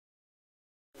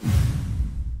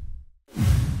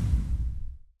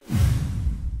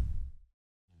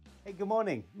Good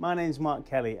morning. My name is Mark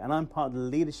Kelly and I'm part of the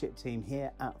leadership team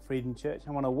here at Freedom Church.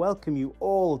 I want to welcome you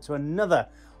all to another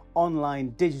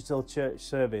online digital church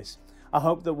service. I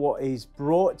hope that what is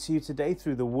brought to you today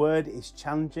through the word is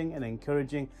challenging and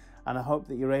encouraging, and I hope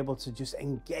that you're able to just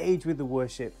engage with the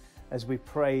worship as we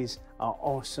praise our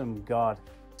awesome God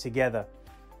together.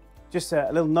 Just a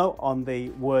little note on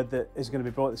the word that is going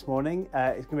to be brought this morning.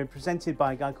 It's going to be presented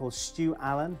by a guy called Stu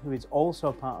Allen, who is also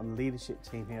a part of the leadership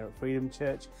team here at Freedom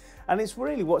Church. And it's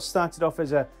really what started off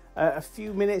as a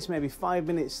few minutes, maybe 5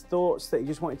 minutes thoughts that he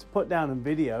just wanted to put down on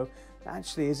video.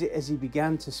 Actually, as he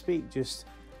began to speak, just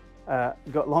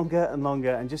got longer and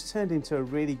longer and just turned into a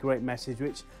really great message,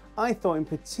 which I thought in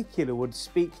particular would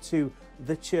speak to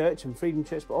the church and Freedom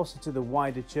Church, but also to the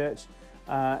wider church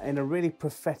in a really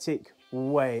prophetic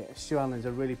way. Stu Allen is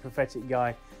a really prophetic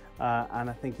guy, and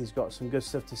I think he's got some good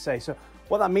stuff to say. So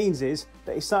what that means is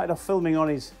that he started off filming on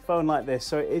his phone like this,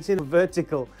 so it's in a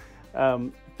vertical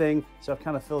thing, so I've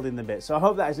kind of filled in the bit. So I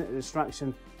hope that isn't a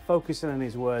distraction, focusing on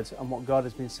his words and what God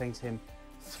has been saying to him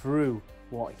through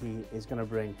what he is going to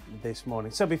bring this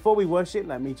morning. So before we worship,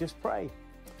 let me just pray.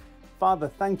 Father,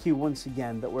 thank you once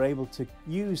again that we're able to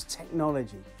use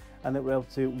technology and that we're able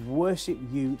to worship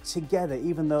you together,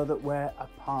 even though that we're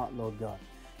apart, Lord God.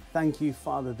 Thank you,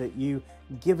 Father, that you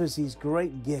give us these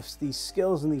great gifts, these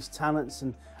skills and these talents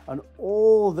and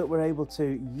all that we're able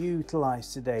to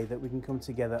utilize today, that we can come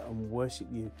together and worship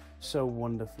you so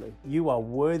wonderfully. You are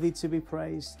worthy to be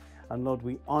praised. And Lord,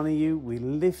 we honor you, we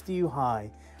lift you high,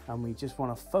 and we just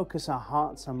want to focus our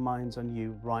hearts and minds on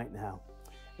you right now.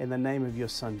 In the name of your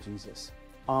Son, Jesus.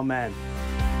 Amen.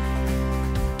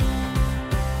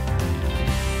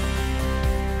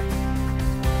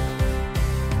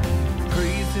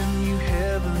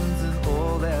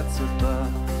 That's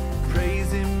above.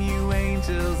 Praise him, you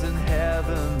angels and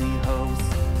heavenly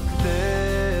hosts.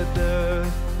 Let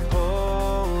the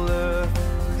whole earth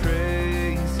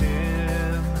praise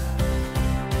him.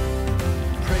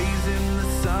 Praise him, the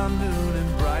sun, moon,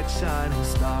 and bright shining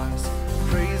stars.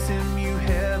 Praise him, you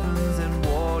heavens and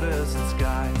waters and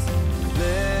skies.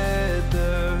 Let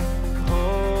the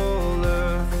whole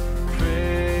earth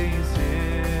praise him.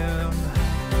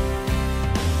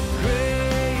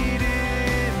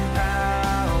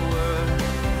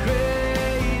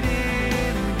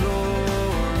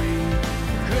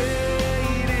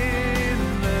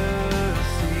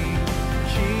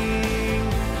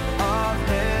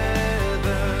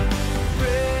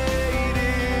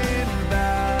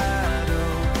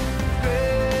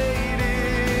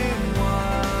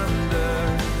 One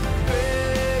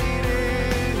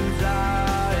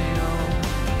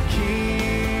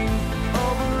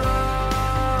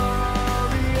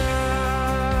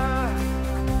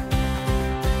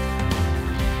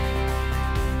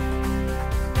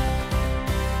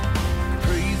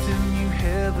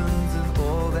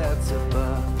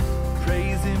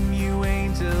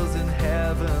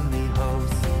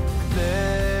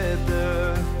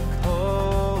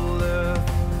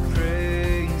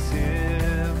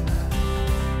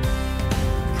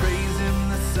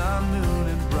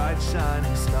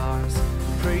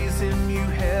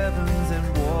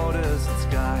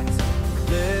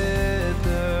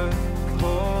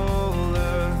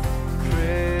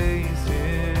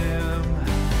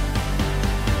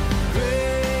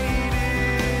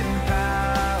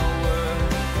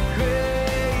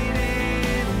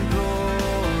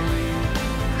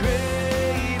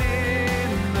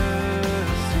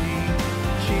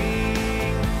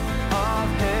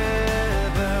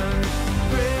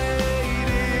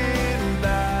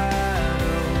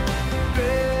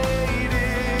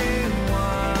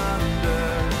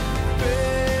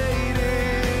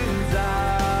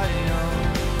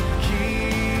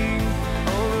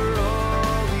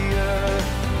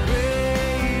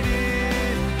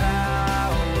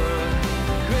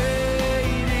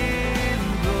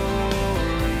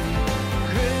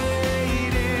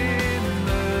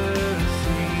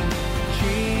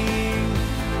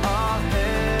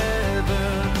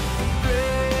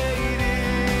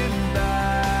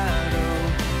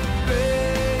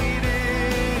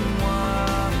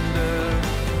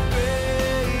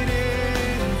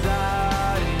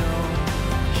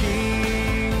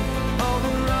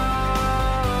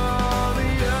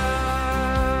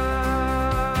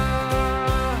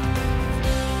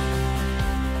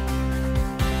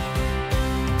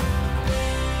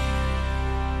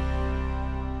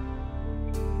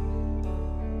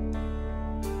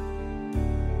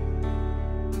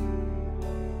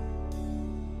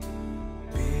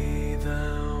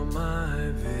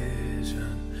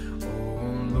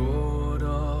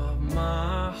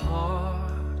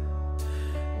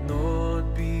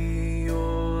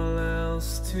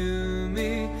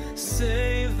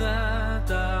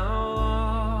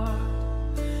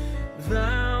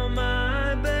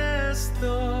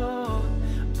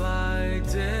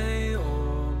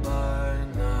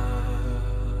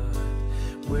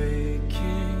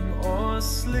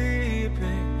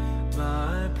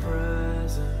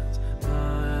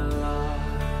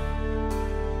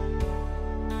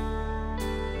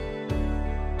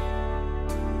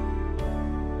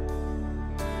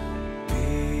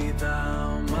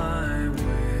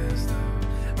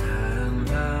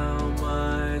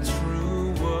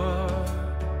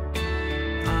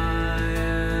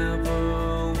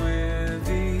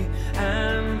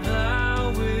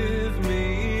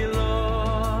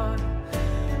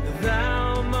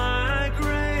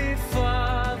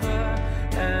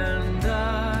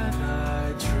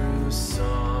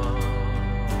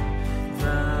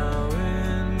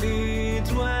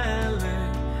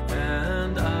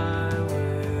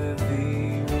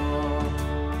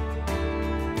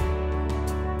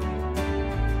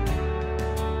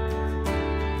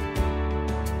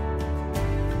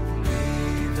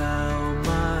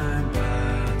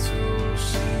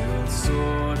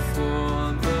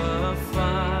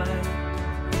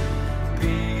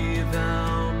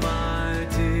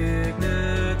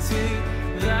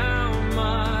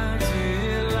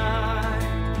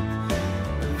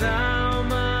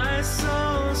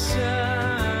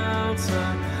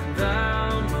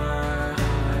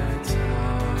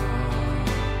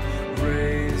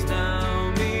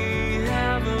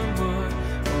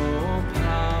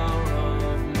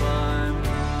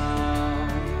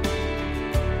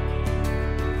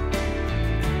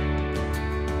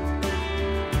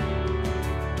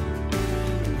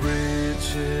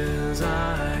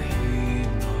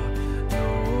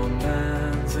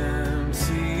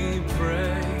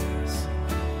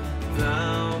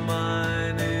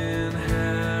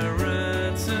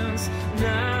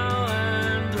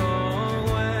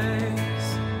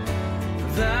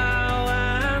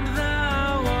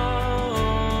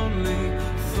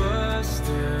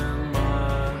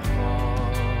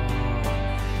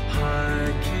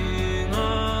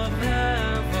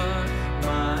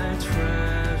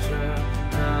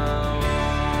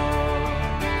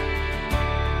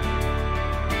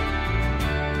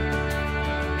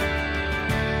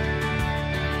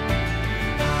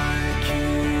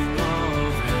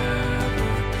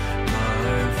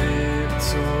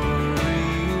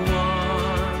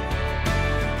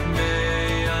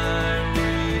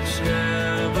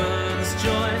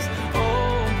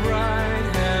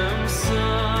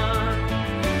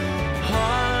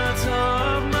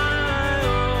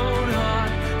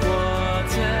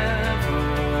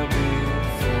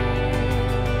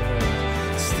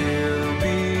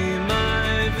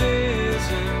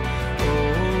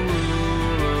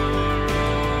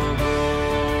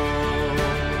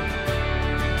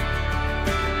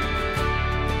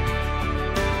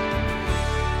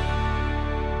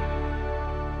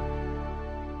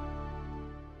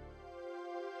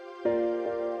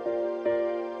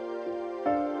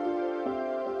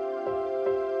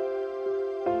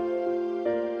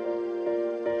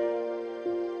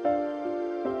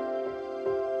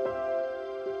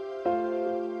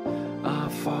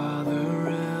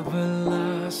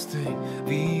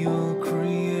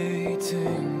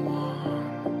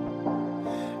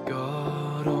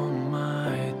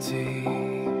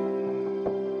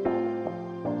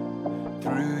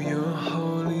through your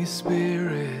Holy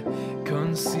Spirit,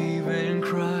 conceiving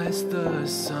Christ the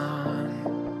Son,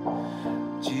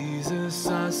 Jesus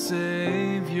our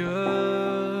Savior.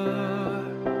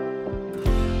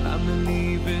 I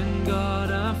believe in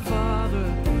God our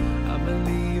Father, I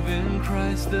believe in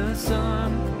Christ the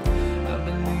Son, I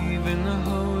believe in the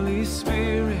Holy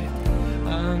Spirit,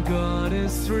 our God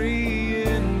is three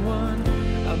in one.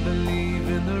 I believe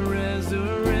in the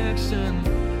resurrection,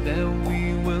 that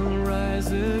we will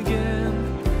rise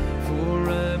again, for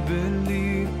I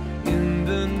believe in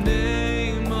the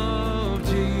name of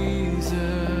Jesus.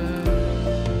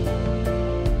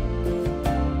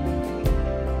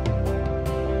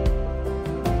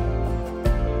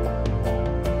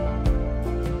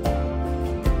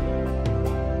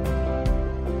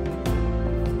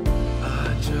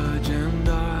 Our judge and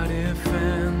our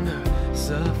defender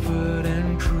suffered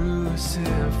and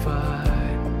crucified.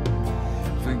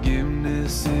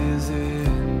 Forgiveness is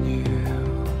in you.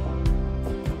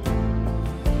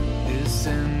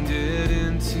 Descended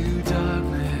into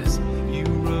darkness, you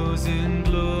rose in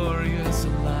glorious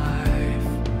life,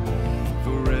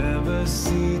 forever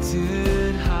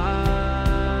seated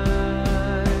high.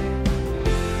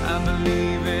 I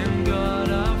believe in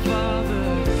God our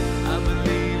Father, I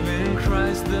believe in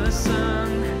Christ the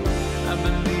Son, I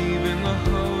believe in the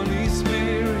Holy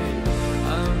Spirit,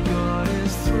 our God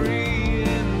is three.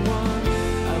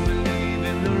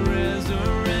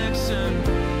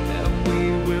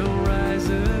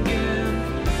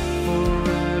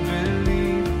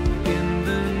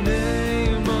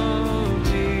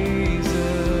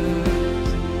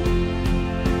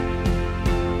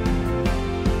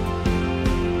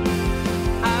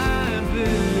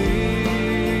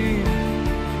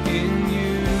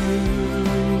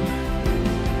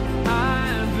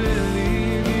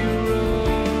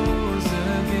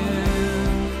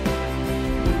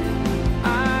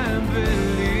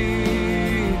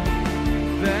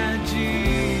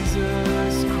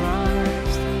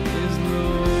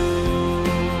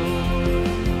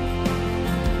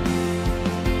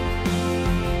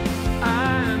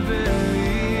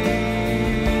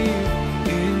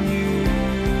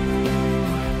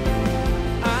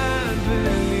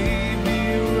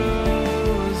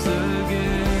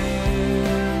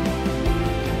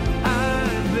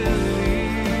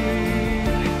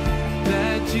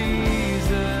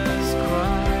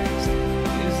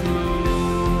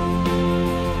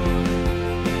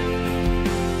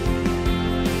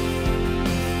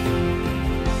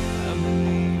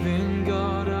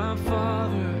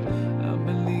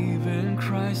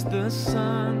 The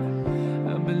Son,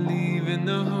 I believe in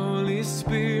the Holy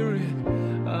Spirit,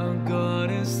 our God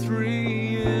is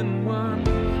three in one.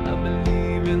 I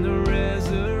believe in the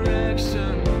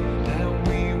resurrection, that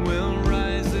we will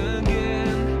rise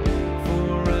again,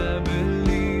 for I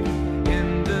believe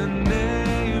in the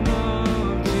name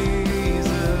of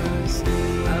Jesus.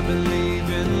 I believe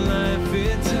in life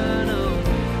eternal,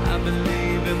 I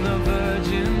believe in the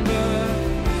virgin birth,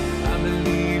 I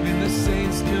believe in the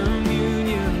saints'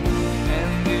 communion,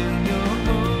 and in your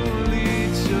holy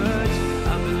church.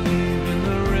 I believe in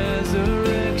the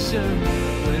resurrection,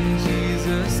 when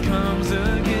Jesus comes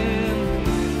again,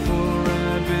 for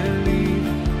I believe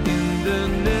in the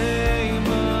name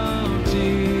of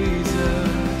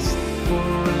Jesus, for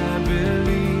I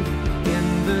believe in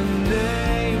the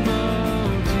name of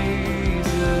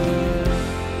Jesus.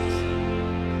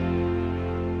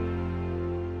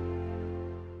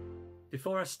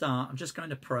 Before I start, I'm just going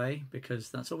to pray, because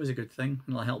that's always a good thing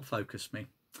and it'll help focus me.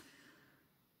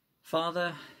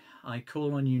 Father, I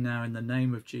call on you now in the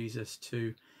name of Jesus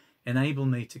to enable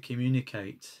me to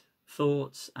communicate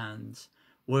thoughts and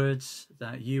words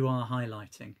that you are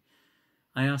highlighting.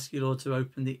 I ask you, Lord, to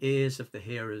open the ears of the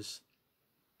hearers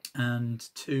and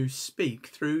to speak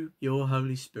through your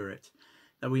Holy Spirit,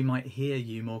 that we might hear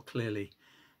you more clearly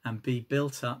and be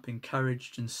built up,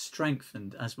 encouraged and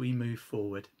strengthened as we move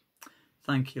forward.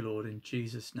 Thank you, Lord, in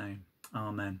Jesus' name.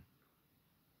 Amen.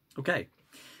 Okay,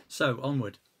 so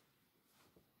onward.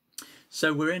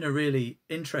 So we're in a really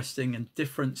interesting and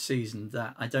different season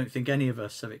that I don't think any of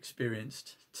us have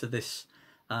experienced to this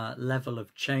level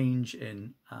of change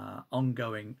in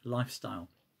ongoing lifestyle.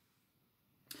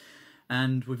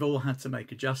 And we've all had to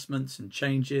make adjustments and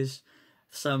changes,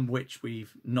 some which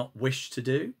we've not wished to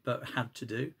do, but had to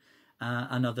do,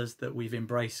 and others that we've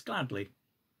embraced gladly.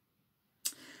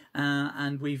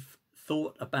 And we've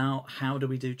thought about how do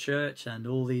we do church and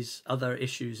all these other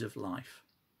issues of life.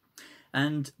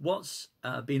 And what's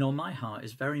been on my heart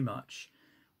is very much,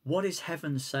 what is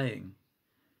heaven saying?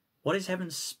 What is heaven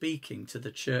speaking to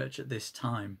the church at this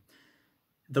time?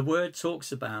 The word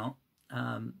talks about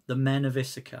the men of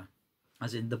Issachar,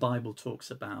 as in the Bible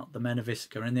talks about the men of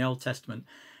Issachar in the Old Testament.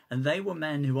 And they were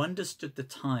men who understood the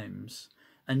times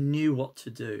and knew what to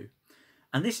do.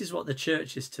 And this is what the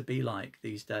church is to be like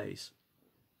these days.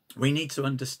 We need to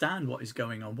understand what is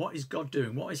going on. What is God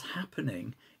doing? What is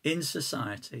happening in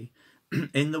society,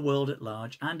 in the world at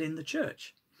large, and in the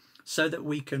church, so that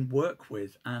we can work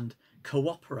with and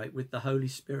cooperate with the Holy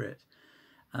Spirit.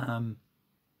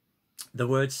 The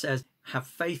word says, have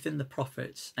faith in the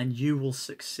prophets and you will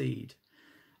succeed.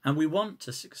 And we want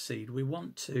to succeed. We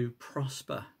want to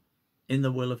prosper in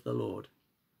the will of the Lord.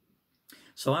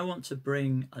 So I want to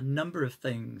bring a number of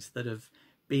things that have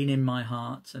been in my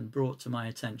heart and brought to my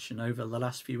attention over the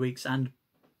last few weeks and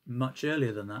much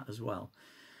earlier than that as well.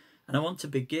 And I want to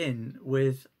begin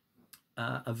with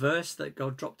a verse that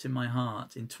God dropped in my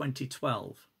heart in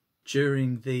 2012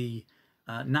 during the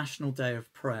National Day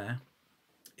of Prayer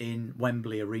in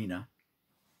Wembley Arena.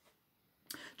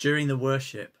 During the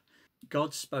worship,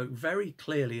 God spoke very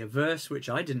clearly a verse which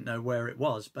I didn't know where it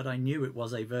was, but I knew it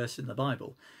was a verse in the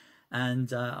Bible.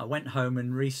 And I went home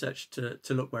and researched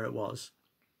to look where it was.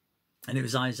 And it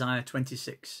was Isaiah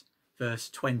 26, verse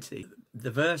 20. The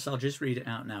verse, I'll just read it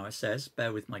out now. It says,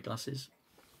 bear with my glasses.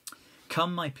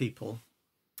 Come, my people,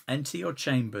 enter your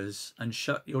chambers and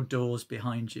shut your doors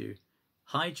behind you.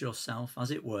 Hide yourself, as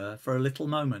it were, for a little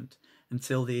moment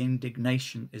until the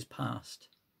indignation is past.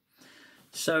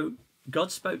 So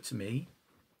God spoke to me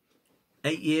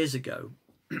 8 years ago,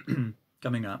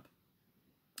 coming up,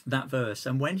 that verse.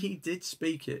 And when he did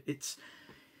speak it,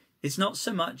 it's not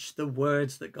so much the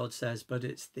words that God says, but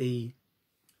it's the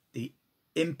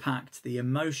impact, the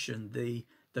emotion,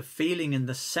 the feeling and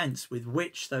the sense with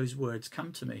which those words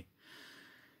come to me.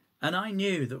 And I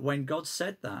knew that when God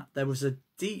said that, there was a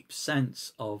deep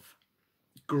sense of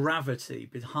gravity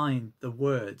behind the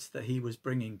words that he was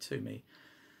bringing to me,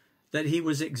 that he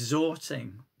was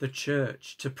exhorting the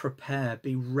church to prepare,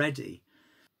 be ready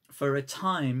for a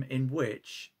time in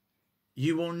which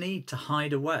you will need to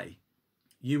hide away.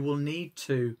 You will need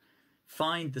to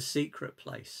find the secret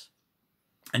place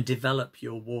and develop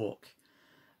your walk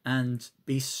and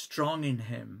be strong in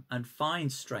him and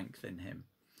find strength in him.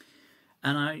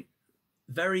 And I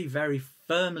very, very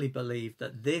firmly believe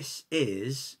that this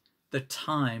is the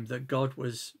time that God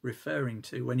was referring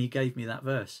to when he gave me that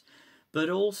verse. But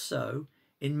also,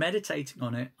 in meditating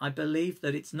on it, I believe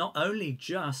that it's not only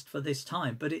just for this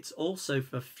time, but it's also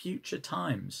for future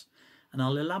times. And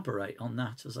I'll elaborate on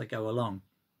that as I go along.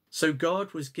 So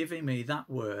God was giving me that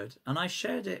word, and I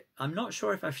shared it. I'm not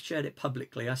sure if I've shared it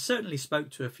publicly. I certainly spoke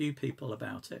to a few people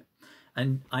about it,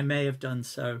 and I may have done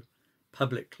so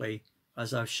publicly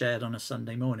as I've shared on a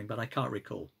Sunday morning, but I can't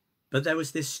recall. But there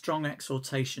was this strong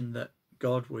exhortation that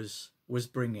God was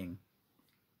bringing.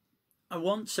 I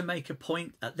want to make a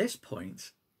point at this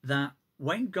point that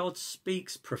when God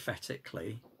speaks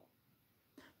prophetically,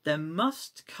 there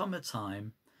must come a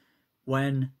time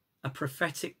when a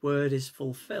prophetic word is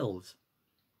fulfilled.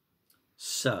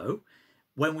 So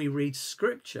when we read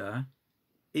scripture,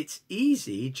 it's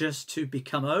easy just to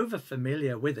become over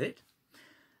familiar with it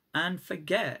and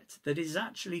forget that it's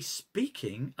actually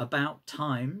speaking about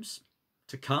times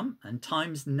to come and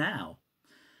times now,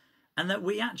 and that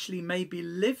we actually may be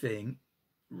living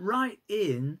right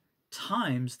in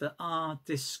times that are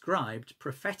described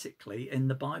prophetically in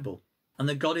the Bible, and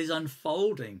that God is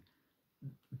unfolding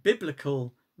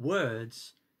biblical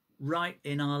words right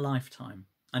in our lifetime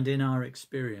and in our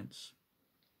experience,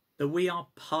 that we are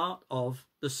part of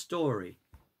the story.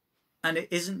 And it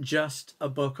isn't just a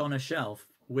book on a shelf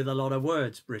with a lot of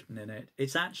words written in it.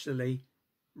 It's actually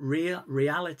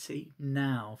reality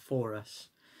now for us.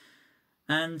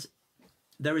 And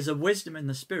there is a wisdom in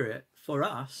the Spirit for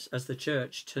us as the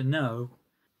church to know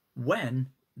when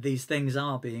these things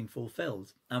are being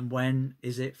fulfilled and when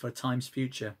is it for times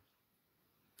future.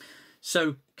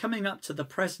 So coming up to the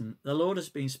present, the Lord has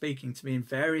been speaking to me in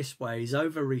various ways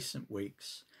over recent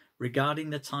weeks regarding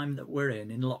the time that we're in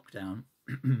lockdown.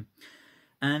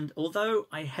 And although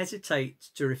I hesitate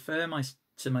to refer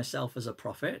to myself as a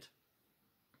prophet,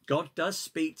 God does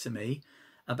speak to me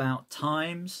about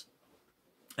times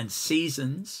and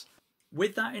seasons.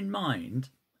 With that in mind,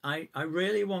 I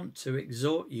really want to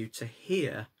exhort you to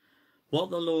hear what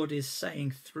the Lord is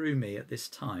saying through me at this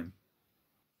time.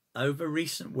 Over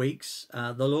recent weeks,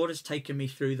 the Lord has taken me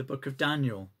through the book of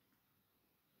Daniel.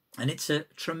 And it's a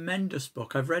tremendous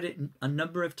book. I've read it a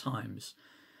number of times.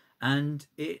 And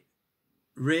it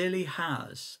really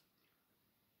has.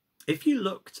 If you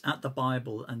looked at the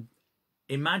Bible and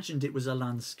imagined it was a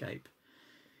landscape,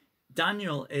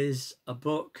 Daniel is a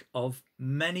book of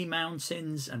many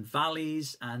mountains and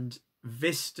valleys and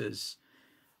vistas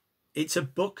It's a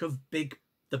book of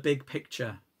the big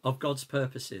picture of God's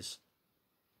purposes.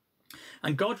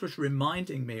 And God was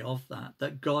reminding me of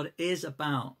that God is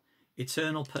about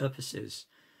eternal purposes.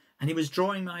 And he was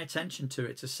drawing my attention to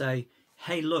it to say,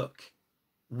 hey, look,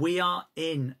 we are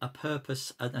in a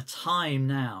purpose and a time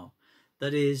now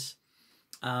that is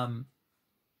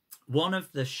one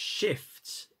of the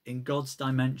shifts in God's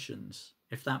dimensions,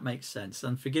 if that makes sense.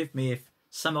 And forgive me if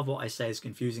some of what I say is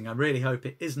confusing. I really hope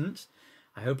it isn't.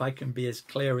 I hope I can be as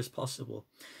clear as possible.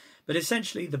 But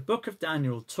essentially, the book of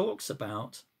Daniel talks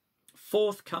about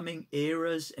forthcoming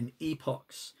eras and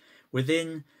epochs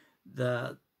within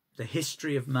the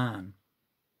history of man.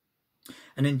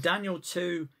 And in Daniel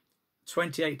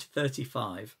 2:28 to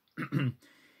 35,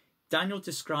 Daniel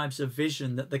describes a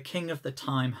vision that the king of the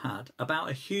time had about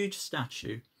a huge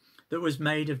statue that was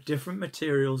made of different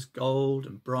materials, gold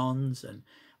and bronze and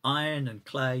iron and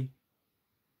clay.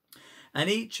 And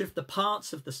each of the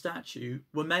parts of the statue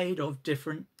were made of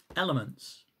different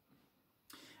elements.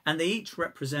 And they each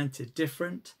represented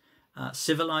different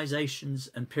civilizations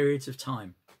and periods of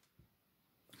time,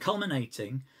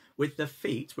 culminating with the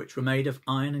feet, which were made of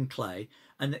iron and clay,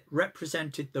 and it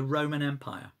represented the Roman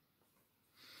Empire.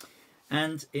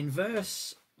 And in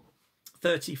verse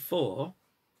 34,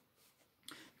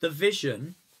 the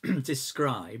vision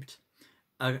described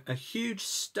a huge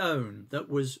stone that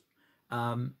was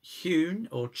hewn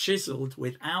or chiseled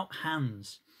without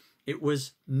hands. It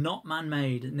was not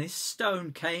man-made, and this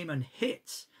stone came and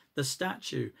hit the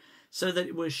statue so that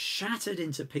it was shattered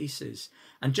into pieces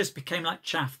and just became like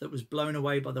chaff that was blown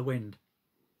away by the wind.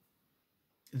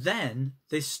 Then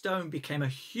this stone became a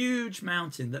huge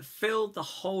mountain that filled the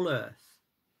whole earth.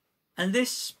 And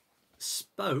this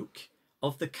spoke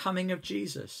of the coming of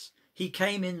Jesus. He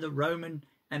came in the Roman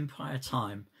Empire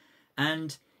time,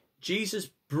 and Jesus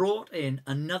brought in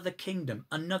another kingdom,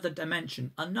 another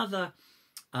dimension, another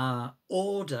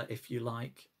order, if you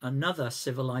like, another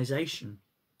civilization,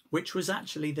 which was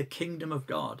actually the kingdom of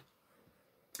God.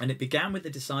 And it began with the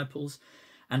disciples,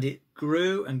 and it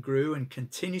grew and grew and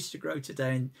continues to grow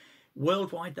today. And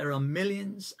worldwide, there are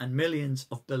millions and millions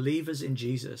of believers in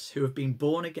Jesus who have been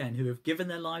born again, who have given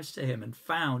their lives to him and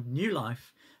found new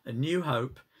life and new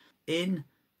hope in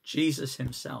Jesus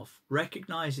himself,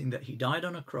 recognizing that he died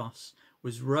on a cross,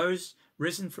 was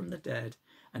risen from the dead,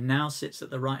 and now sits at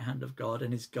the right hand of God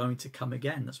and is going to come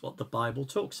again. That's what the Bible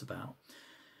talks about.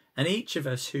 And each of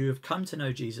us who have come to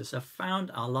know Jesus have found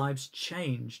our lives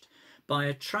changed by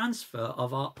a transfer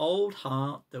of our old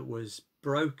heart that was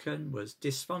broken, was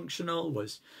dysfunctional,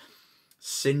 was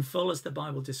sinful, as the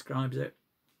Bible describes it,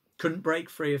 couldn't break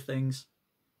free of things.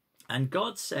 And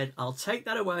God said, I'll take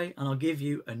that away and I'll give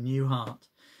you a new heart.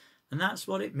 And that's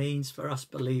what it means for us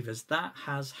believers. That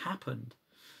has happened.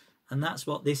 And that's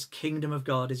what this kingdom of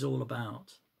God is all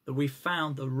about. That we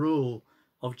found the rule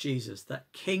of Jesus, that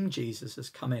King Jesus has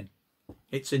come in.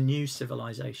 It's a new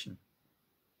civilization.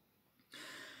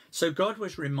 So God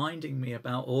was reminding me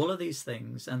about all of these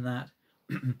things, and that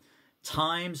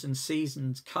times and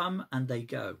seasons come and they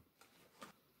go.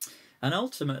 And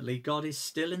ultimately, God is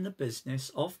still in the business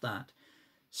of that.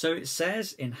 So it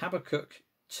says in Habakkuk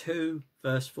 2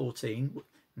 verse 14,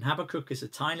 and Habakkuk is a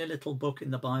tiny little book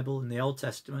in the Bible, in the Old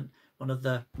Testament, one of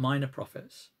the minor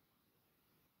prophets.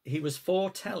 He was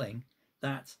foretelling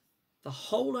that the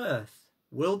whole earth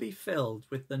will be filled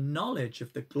with the knowledge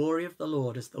of the glory of the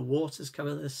Lord as the waters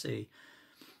cover the sea.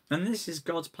 And this is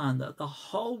God's plan, that the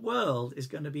whole world is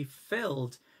going to be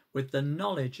filled with the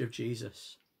knowledge of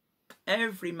Jesus.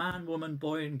 Every man, woman,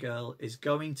 boy and girl is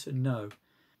going to know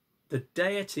the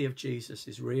deity of Jesus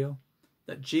is real,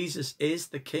 that Jesus is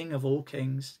the King of all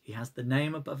kings. He has the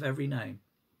name above every name,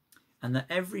 and that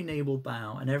every knee will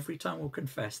bow and every tongue will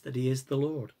confess that he is the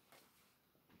Lord.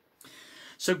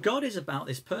 So God is about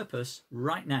this purpose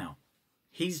right now.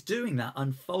 He's doing that,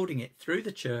 unfolding it through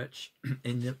the church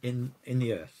in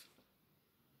the earth.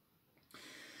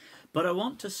 But I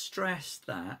want to stress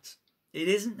that it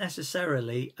isn't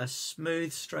necessarily a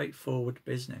smooth, straightforward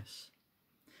business.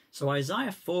 So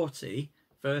Isaiah 40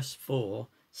 verse 4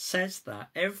 says that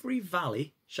every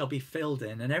valley shall be filled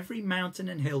in and every mountain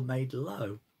and hill made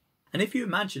low. And if you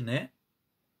imagine it,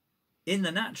 in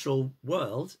the natural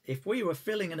world, if we were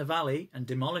filling in a valley and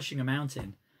demolishing a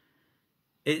mountain,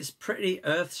 it's pretty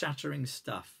earth-shattering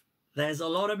stuff. There's a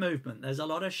lot of movement. There's a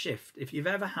lot of shift. If you've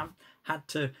ever had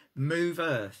to move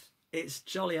earth, it's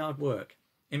jolly hard work.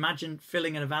 Imagine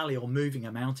filling in a valley or moving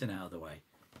a mountain out of the way.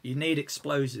 You need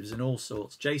explosives and all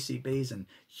sorts, JCBs and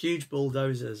huge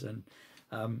bulldozers and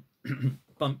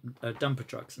dumper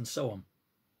trucks and so on.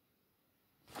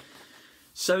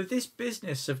 So this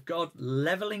business of God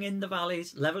leveling in the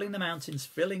valleys, leveling the mountains,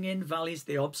 filling in valleys,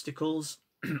 the obstacles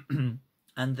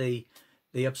and the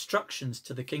obstructions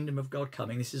to the kingdom of God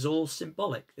coming, this is all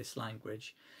symbolic, this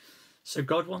language. So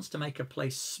God wants to make a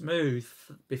place smooth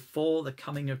before the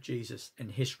coming of Jesus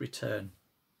and his return.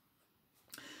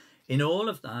 In all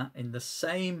of that, in the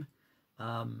same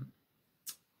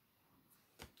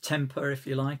temper, if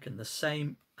you like, and the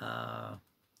same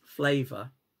flavour,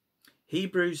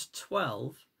 Hebrews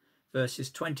 12, verses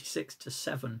 26 to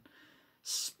 7,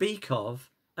 speak of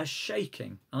a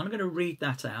shaking. I'm going to read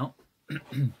that out.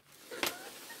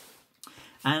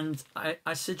 And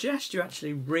I suggest you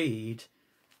actually read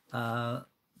the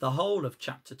whole of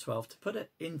chapter 12 to put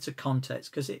it into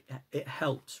context, because it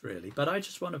helps really. But I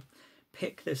just want to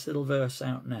pick this little verse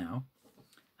out now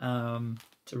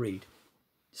to read.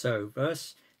 So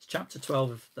it's chapter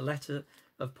 12 of the letter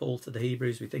of Paul to the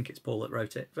Hebrews. We think it's Paul that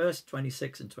wrote it. Verse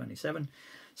 26 and 27.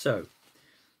 So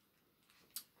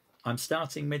I'm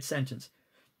starting mid-sentence.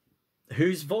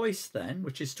 Whose voice then,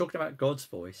 which is talking about God's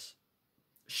voice,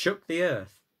 shook the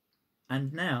earth.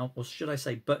 And now, or should I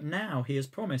say, but now he has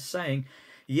promised, saying,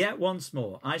 yet once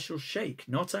more I shall shake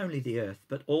not only the earth,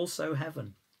 but also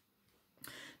heaven.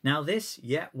 Now this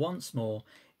yet once more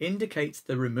indicates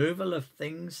the removal of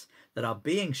things that are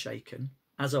being shaken,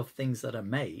 as of things that are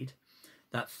made,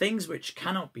 that things which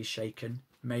cannot be shaken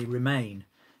may remain.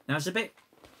 Now it's a bit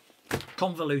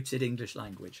convoluted English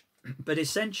language, but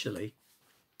essentially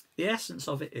the essence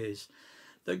of it is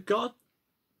that God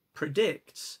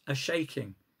predicts a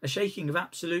shaking of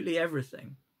absolutely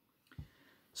everything,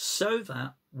 so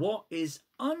that what is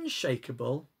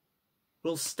unshakable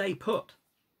will stay put.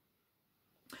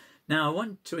 Now, I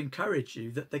want to encourage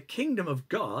you that the kingdom of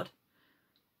God,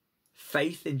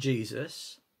 faith in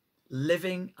Jesus,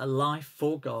 living a life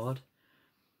for God,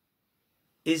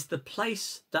 is the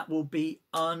place that will be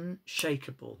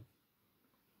unshakable.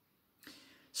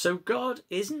 So God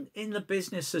isn't in the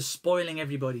business of spoiling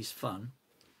everybody's fun,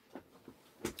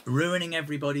 ruining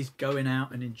everybody's going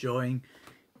out and enjoying,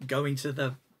 going to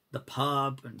the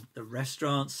pub and the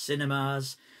restaurants,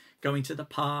 cinemas, going to the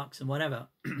parks and whatever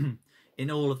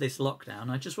in all of this lockdown.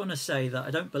 I just want to say that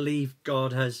I don't believe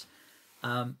God has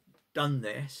done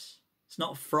this. It's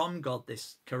not from God,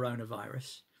 this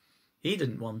coronavirus. He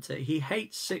didn't want it. He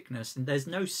hates sickness, and there's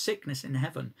no sickness in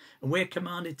heaven. And we're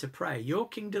commanded to pray, your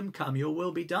kingdom come, your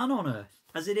will be done on earth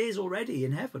as it is already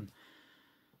in heaven.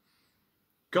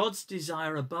 God's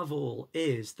desire above all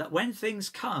is that when things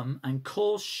come and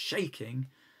cause shaking,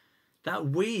 that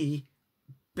we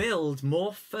build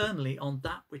more firmly on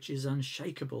that which is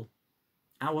unshakable.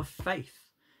 Our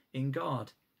faith in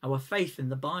God, our faith in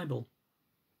the Bible,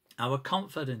 our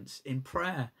confidence in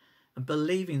prayer and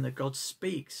believing that God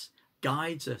speaks,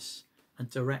 guides us and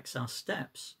directs our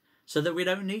steps, so that we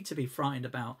don't need to be frightened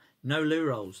about no loo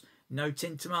rolls, no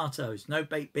tinned tomatoes, no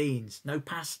baked beans, no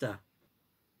pasta.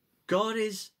 God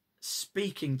is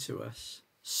speaking to us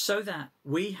so that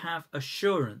we have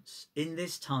assurance in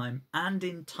this time and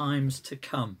in times to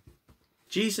come.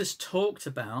 Jesus talked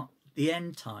about the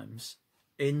end times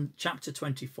in chapter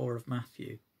 24 of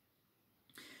Matthew.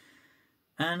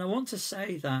 And I want to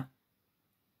say that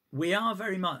we are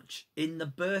very much in the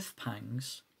birth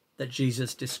pangs that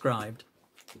Jesus described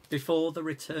before the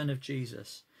return of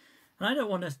Jesus. And I don't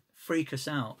want to freak us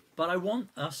out, but I want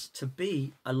us to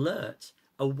be alert,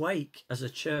 awake as a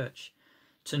church,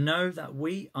 to know that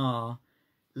we are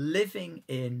living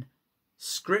in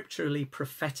scripturally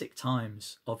prophetic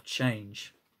times of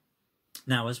change.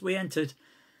 Now, as we entered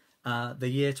the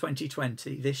year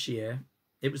 2020, this year,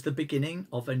 it was the beginning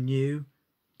of a new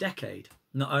decade,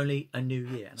 not only a new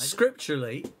year.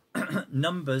 Scripturally,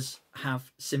 numbers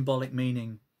have symbolic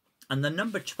meaning, and the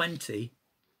number 20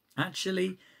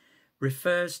 actually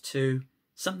refers to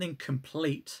something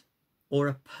complete or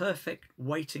a perfect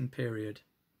waiting period.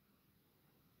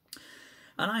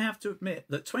 And I have to admit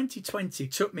that 2020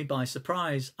 took me by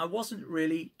surprise. I wasn't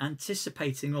really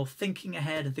anticipating or thinking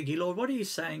ahead and thinking, Lord, what are you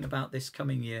saying about this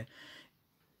coming year?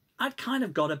 I'd kind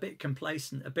of got a bit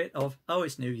complacent, a bit of, oh,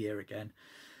 it's New Year again,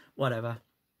 whatever.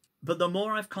 But the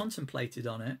more I've contemplated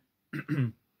on it,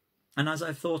 and as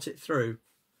I've thought it through,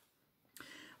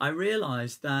 I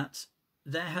realised that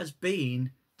there has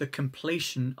been the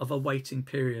completion of a waiting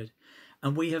period,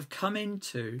 and we have come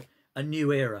into a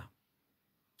new era.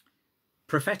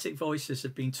 Prophetic voices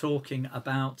have been talking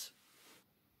about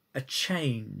a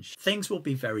change. Things will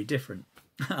be very different.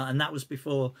 And that was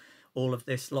before all of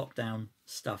this lockdown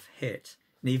stuff hit,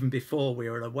 and even before we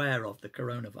were aware of the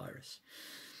coronavirus.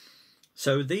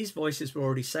 So these voices were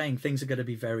already saying things are going to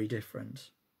be very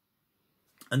different.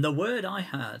 And the word I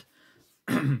had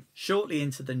shortly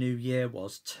into the new year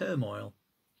was turmoil,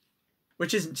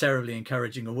 which isn't terribly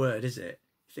encouraging a word, is it?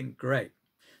 You think, great.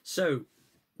 So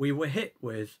we were hit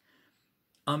with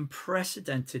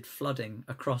unprecedented flooding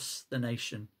across the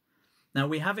nation. Now,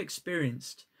 we have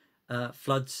experienced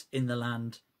floods in the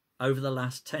land over the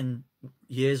last 10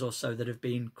 years or so that have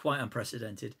been quite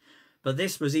unprecedented. But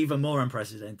this was even more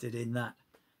unprecedented in that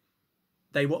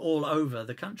they were all over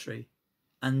the country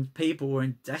and people were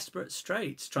in desperate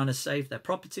straits trying to save their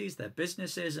properties, their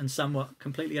businesses, and some were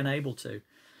completely unable to.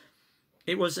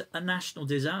 It was a national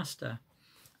disaster.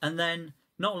 And then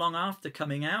not long after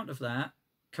coming out of that,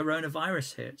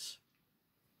 coronavirus hits.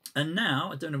 And now,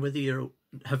 I don't know whether you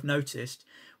have noticed,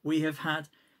 we have had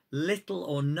little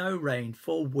or no rain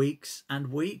for weeks and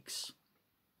weeks.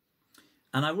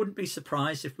 And I wouldn't be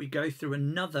surprised if we go through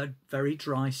another very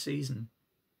dry season.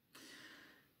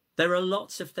 There are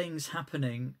lots of things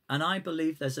happening, and I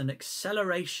believe there's an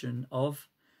acceleration of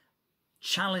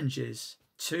challenges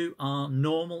to our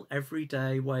normal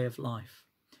everyday way of life.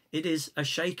 It is a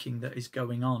shaking that is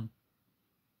going on.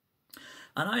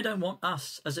 And I don't want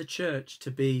us as a church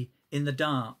to be in the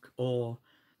dark or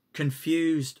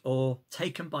confused or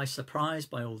taken by surprise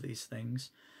by all these things.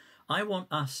 I want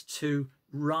us to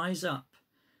rise up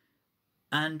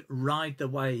and ride the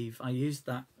wave. I used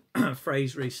that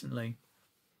phrase recently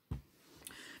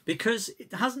because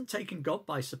it hasn't taken God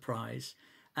by surprise.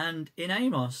 And in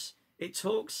Amos, it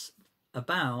talks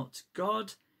about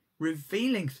God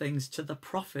revealing things to the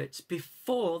prophets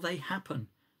before they happen,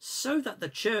 so that the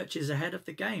church is ahead of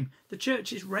the game. The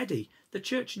church is ready. The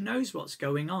church knows what's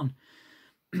going on.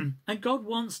 And God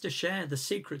wants to share the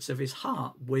secrets of his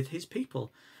heart with his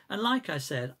people. And like I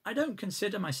said, I don't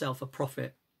consider myself a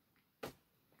prophet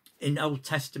in Old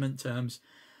Testament terms,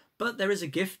 but there is a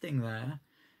gifting there.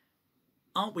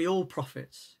 Aren't we all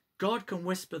prophets? God can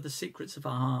whisper the secrets of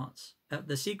our hearts,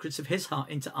 the secrets of his heart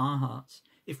into our hearts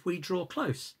if we draw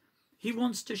close. He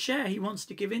wants to share. He wants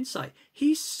to give insight.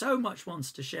 He so much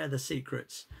wants to share the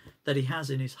secrets that he has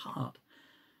in his heart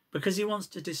because he wants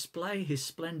to display his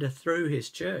splendor through his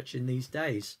church in these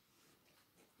days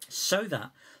so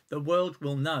that the world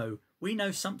will know we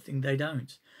know something they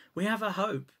don't. We have a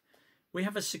hope. We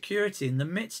have a security in the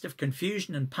midst of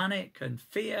confusion and panic and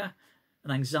fear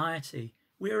and anxiety.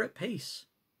 We are at peace.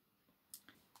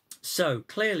 So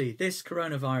clearly this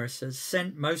coronavirus has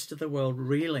sent most of the world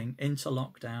reeling into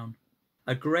lockdown.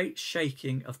 A great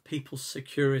shaking of people's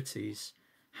securities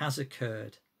has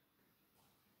occurred.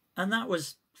 And that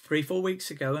was 3-4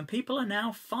 weeks ago, and people are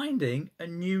now finding a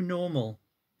new normal.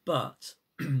 But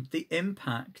the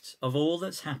impact of all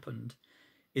that's happened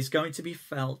is going to be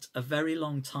felt a very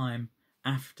long time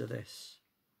after this.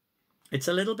 It's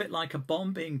a little bit like a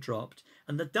bomb being dropped,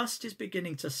 and the dust is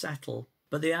beginning to settle,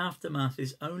 but the aftermath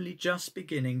is only just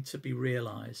beginning to be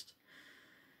realised.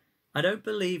 I don't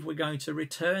believe we're going to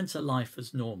return to life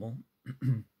as normal.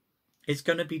 It's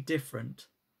going to be different.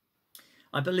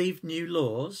 I believe new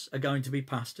laws are going to be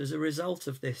passed as a result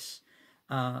of this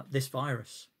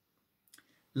virus.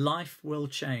 Life will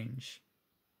change.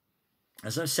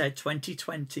 As I said,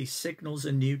 2020 signals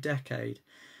a new decade.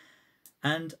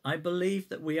 And I believe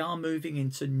that we are moving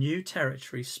into new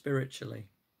territory spiritually.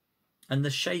 And the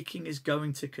shaking is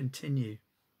going to continue.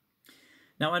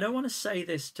 Now, I don't want to say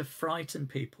this to frighten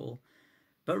people,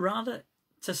 but rather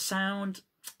to sound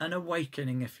an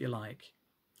awakening, if you like.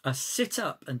 A sit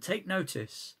up and take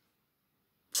notice.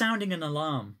 Sounding an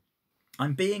alarm.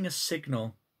 I'm being a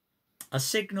signal. A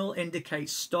signal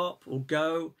indicates stop or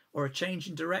go or a change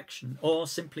in direction or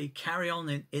simply carry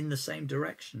on in the same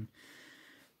direction.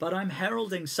 But I'm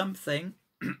heralding something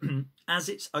as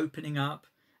it's opening up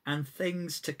and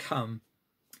things to come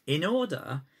in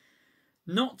order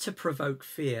not to provoke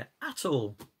fear at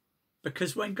all.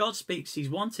 Because when God speaks, he's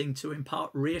wanting to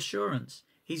impart reassurance.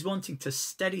 He's wanting to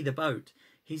steady the boat.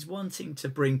 He's wanting to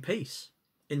bring peace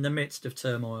in the midst of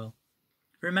turmoil.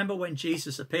 Remember when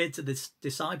Jesus appeared to the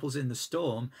disciples in the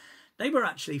storm, they were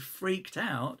actually freaked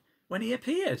out when he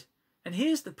appeared. And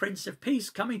here's the Prince of Peace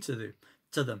coming to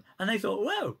them. And they thought,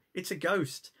 whoa, it's a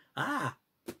ghost. Ah.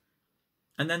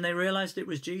 And then they realized it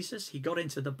was Jesus. He got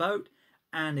into the boat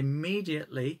and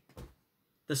immediately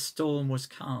the storm was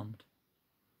calmed.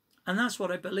 And that's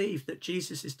what I believe that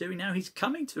Jesus is doing now. He's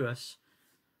coming to us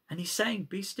and he's saying,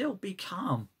 be still, be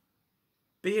calm,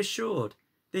 be assured.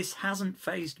 This hasn't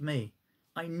fazed me.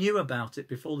 I knew about it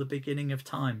before the beginning of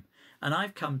time. And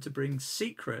I've come to bring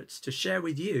secrets to share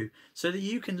with you so that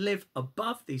you can live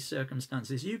above these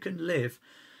circumstances. You can live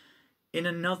in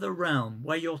another realm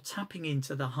where you're tapping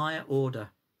into the higher order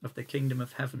of the kingdom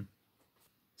of heaven.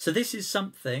 So this is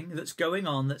something that's going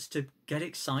on that's to get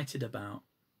excited about.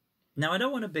 Now, I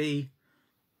don't want to be,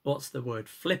 what's the word,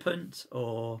 flippant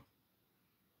or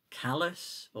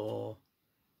callous or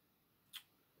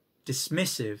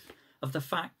dismissive of the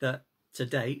fact that to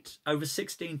date, over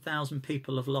 16,000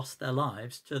 people have lost their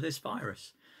lives to this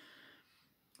virus,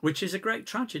 which is a great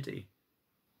tragedy.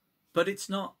 But it's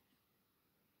not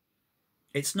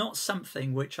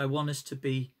something which I want us to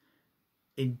be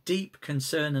in deep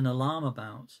concern and alarm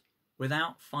about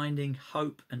without finding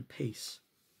hope and peace.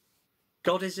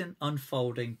 God is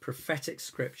unfolding prophetic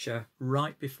scripture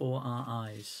right before our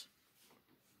eyes.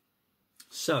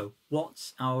 So,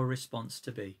 what's our response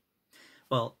to be?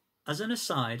 Well, as an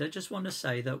aside, I just want to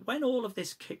say that when all of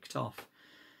this kicked off,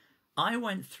 I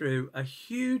went through a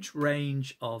huge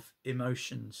range of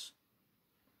emotions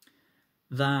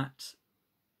that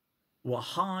were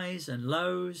highs and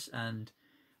lows and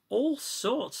all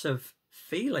sorts of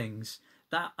feelings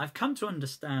that I've come to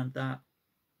understand that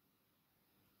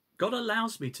God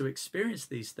allows me to experience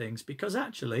these things because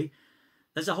actually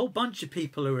there's a whole bunch of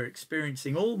people who are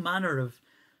experiencing all manner of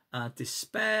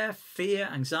despair, fear,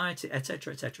 anxiety,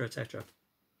 etc., etc., etc.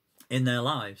 in their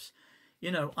lives.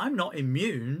 You know, I'm not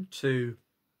immune to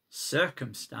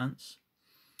circumstance,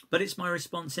 but it's my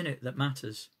response in it that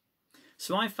matters.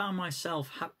 So I found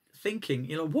myself thinking,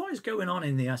 you know, what is going on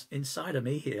in the inside of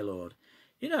me here, Lord?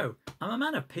 You know, I'm a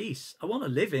man of peace. I want to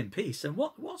live in peace. And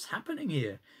what's happening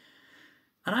here?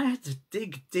 And I had to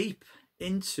dig deep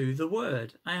into the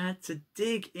word. I had to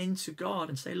dig into God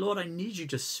and say, Lord, I need you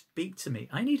to speak to me.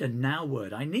 I need a now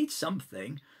word. I need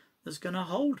something that's going to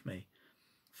hold me.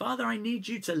 Father, I need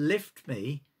you to lift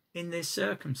me in this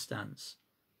circumstance.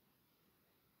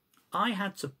 I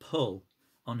had to pull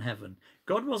on heaven.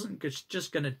 God wasn't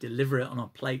just going to deliver it on a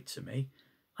plate to me.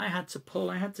 I had to pull.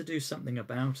 I had to do something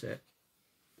about it.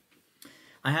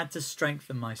 I had to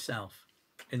strengthen myself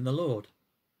in the Lord.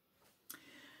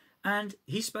 And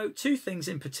he spoke two things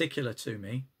in particular to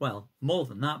me. Well, more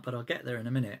than that, but I'll get there in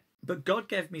a minute. But God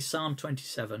gave me Psalm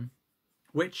 27,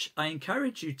 which I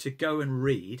encourage you to go and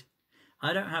read.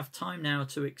 I don't have time now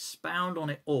to expound on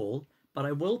it all, but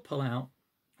I will pull out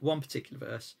one particular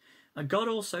verse. And God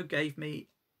also gave me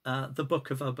the book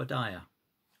of Obadiah,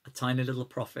 a tiny little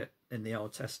prophet in the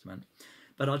Old Testament.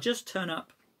 But I'll just turn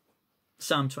up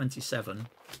Psalm 27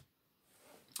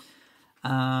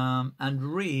 and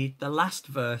read the last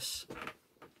verse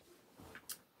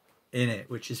in it,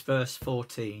 which is verse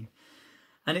 14.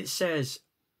 And it says,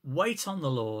 wait on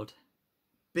the Lord,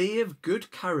 be of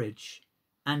good courage,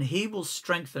 and he will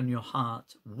strengthen your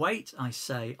heart. Wait, I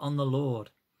say, on the Lord.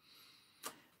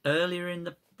 Earlier in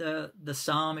the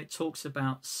psalm, it talks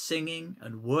about singing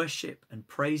and worship and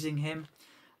praising him.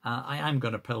 I am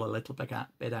going to pull a little bit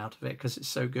out of it because it's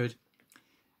so good.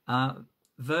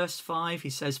 Verse 5, he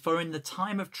says, for in the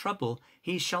time of trouble,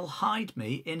 he shall hide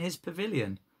me in his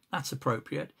pavilion. That's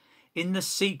appropriate. In the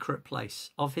secret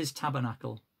place of his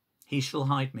tabernacle, he shall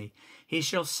hide me. He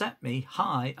shall set me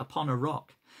high upon a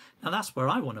rock. Now that's where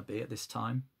I want to be at this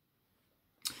time.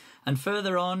 And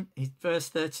further on, verse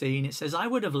 13, it says, I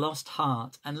would have lost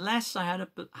heart unless I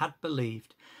had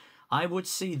believed I would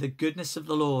see the goodness of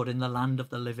the Lord in the land of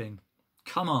the living.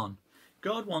 Come on.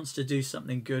 God wants to do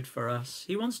something good for us.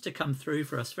 He wants to come through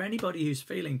for us. For anybody who's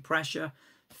feeling pressure,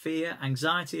 fear,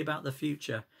 anxiety about the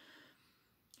future,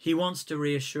 he wants to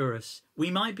reassure us. We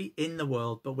might be in the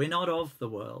world, but we're not of the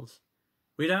world.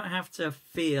 We don't have to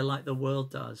fear like the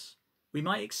world does. We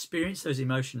might experience those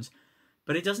emotions,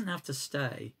 but it doesn't have to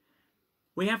stay.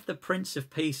 We have the Prince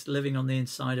of Peace living on the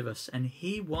inside of us, and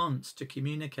he wants to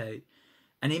communicate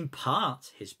and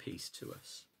impart his peace to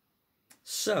us.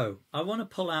 So I want to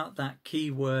pull out that key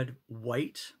word,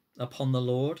 wait upon the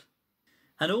Lord.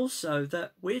 And also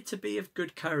that we're to be of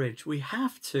good courage. We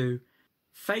have to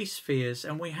face fears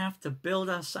and we have to build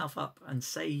ourselves up and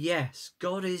say, yes,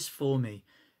 God is for me.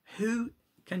 Who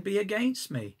can be against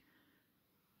me?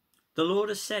 The Lord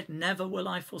has said, never will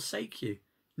I forsake you,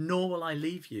 nor will I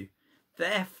leave you.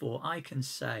 Therefore I can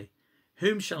say,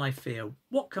 whom shall I fear?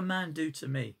 What can man do to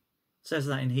me? It says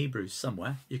that in Hebrews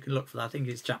somewhere. You can look for that. I think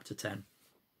it's chapter 10.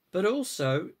 But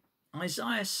also,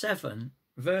 Isaiah 7,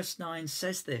 verse 9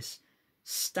 says this,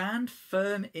 stand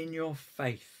firm in your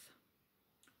faith,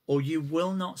 or you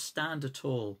will not stand at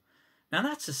all. Now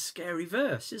that's a scary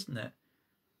verse, isn't it?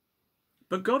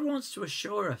 But God wants to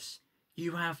assure us,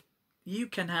 you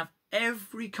can have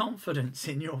every confidence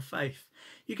in your faith.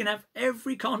 You can have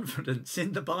every confidence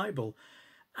in the Bible.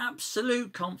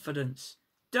 Absolute confidence.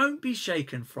 Don't be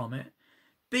shaken from it.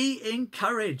 Be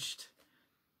encouraged.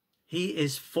 He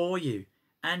is for you,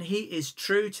 and he is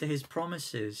true to his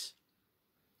promises.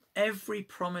 Every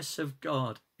promise of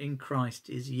God in Christ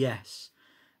is yes,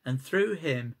 and through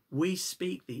him we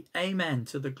speak the amen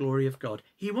to the glory of God.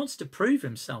 He wants to prove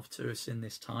himself to us in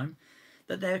this time,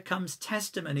 that there comes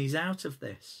testimonies out of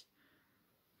this.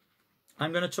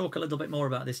 I'm going to talk a little bit more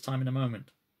about this time in a moment.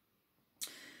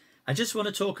 I just want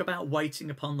to talk about waiting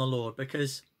upon the Lord,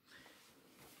 because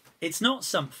it's not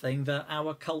something that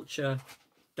our culture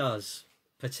does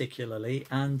particularly,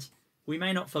 and we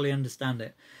may not fully understand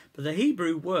it. But the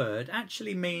Hebrew word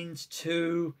actually means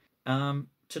to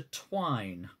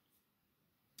twine,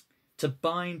 to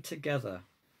bind together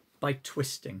by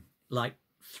twisting, like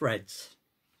threads.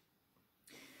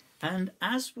 And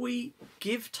as we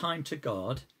give time to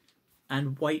God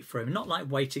and wait for him, not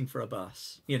like waiting for a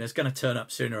bus, you know, it's going to turn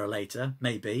up sooner or later,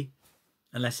 maybe,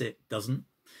 unless it doesn't.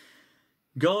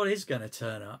 God is going to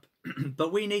turn up,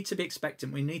 but we need to be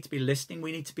expectant. We need to be listening.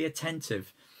 We need to be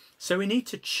attentive. So we need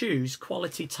to choose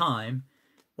quality time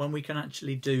when we can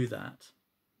actually do that.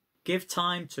 Give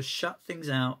time to shut things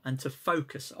out and to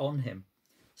focus on him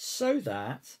so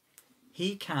that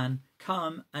he can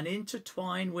come and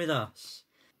intertwine with us.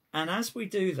 And as we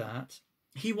do that,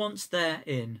 he wants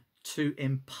therein to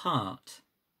impart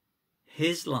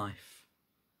his life,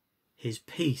 his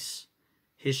peace,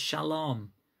 his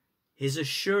shalom, his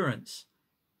assurance,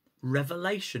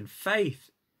 revelation, faith,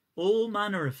 all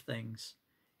manner of things.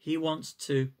 He wants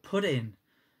to put in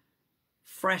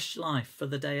fresh life for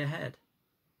the day ahead.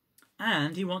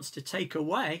 And he wants to take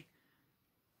away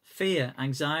fear,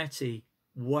 anxiety,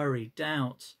 worry,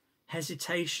 doubt,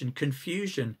 hesitation,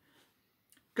 confusion.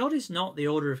 God is not the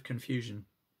author of confusion.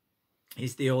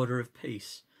 He's the author of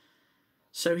peace.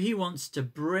 So he wants to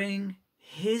bring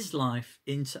his life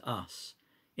into us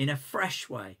in a fresh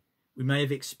way. We may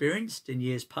have experienced in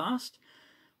years past,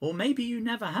 or maybe you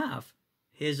never have.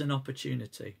 Here's an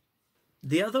opportunity.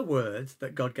 The other word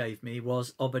that God gave me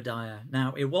was Obadiah.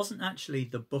 Now, it wasn't actually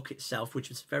the book itself, which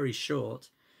was very short.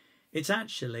 It's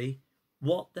actually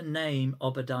what the name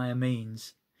Obadiah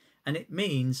means. And it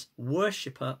means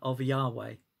worshipper of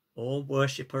Yahweh, or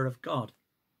worshipper of God.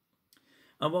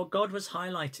 And what God was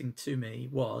highlighting to me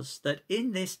was that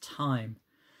in this time,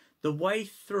 the way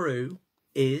through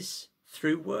is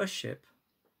through worship,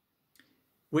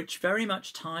 which very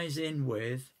much ties in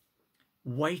with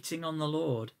waiting on the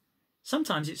Lord.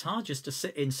 Sometimes it's hard just to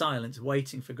sit in silence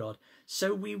waiting for God.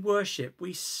 So we worship,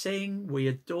 we sing, we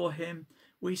adore him,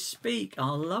 we speak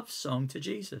our love song to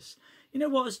Jesus. You know,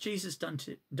 what has Jesus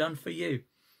done for you?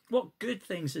 What good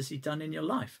things has he done in your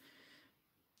life?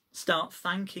 Start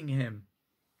thanking him.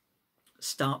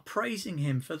 Start praising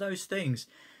him for those things.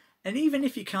 And even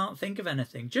if you can't think of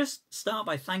anything, just start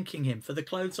by thanking him for the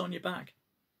clothes on your back,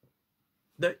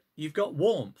 that you've got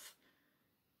warmth,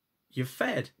 you're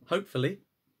fed, hopefully,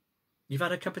 you've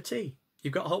had a cup of tea,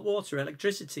 you've got hot water,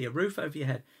 electricity, a roof over your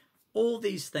head. All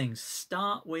these things,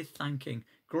 start with thanking.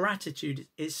 Gratitude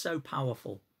is so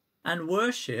powerful. And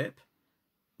worship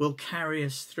will carry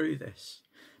us through this.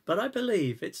 But I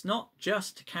believe it's not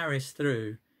just to carry us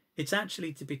through, it's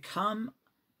actually to become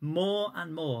more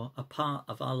and more a part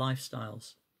of our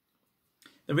lifestyles.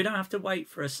 That we don't have to wait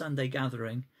for a Sunday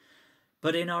gathering,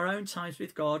 but in our own times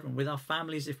with God and with our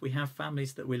families, if we have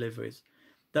families that we live with,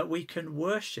 that we can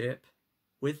worship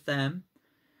with them.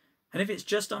 And if it's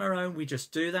just on our own, we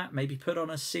just do that, maybe put on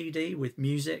a CD with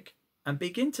music and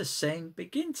begin to sing,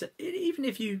 even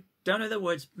if you don't know the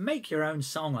words, make your own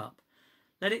song up.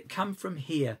 Let it come from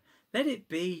here. Let it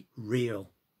be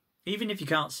real. Even if you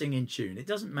can't sing in tune, it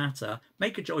doesn't matter.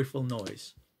 Make a joyful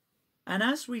noise. And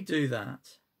as we do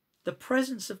that, the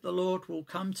presence of the Lord will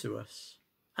come to us.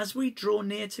 As we draw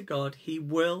near to God, he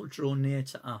will draw near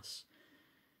to us.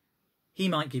 He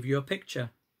might give you a picture.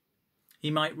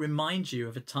 He might remind you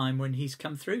of a time when he's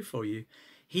come through for you.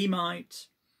 He might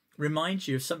remind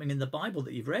you of something in the Bible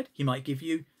that you've read. He might give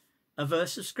you a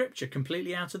verse of scripture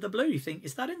completely out of the blue. You think,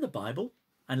 is that in the Bible?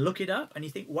 And look it up and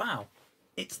you think, wow,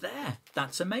 it's there.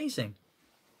 That's amazing.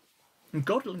 And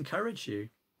God will encourage you.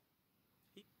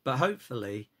 But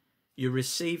hopefully you're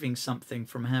receiving something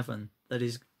from heaven that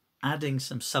is adding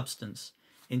some substance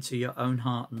into your own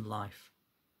heart and life.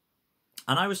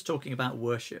 And I was talking about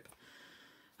worship.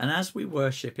 And as we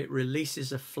worship, it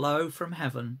releases a flow from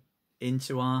heaven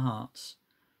into our hearts,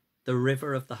 the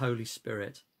river of the Holy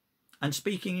Spirit. And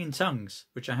speaking in tongues,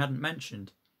 which I hadn't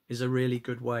mentioned, is a really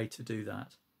good way to do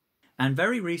that. And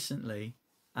very recently,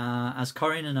 as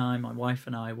Corinne and I, my wife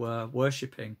and I, were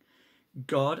worshipping,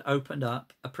 God opened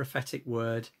up a prophetic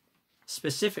word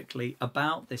specifically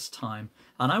about this time.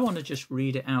 And I want to just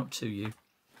read it out to you,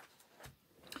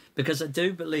 because I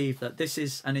do believe that this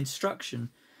is an instruction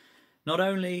not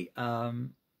only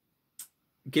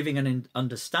giving an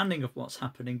understanding of what's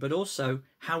happening, but also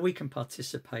how we can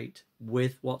participate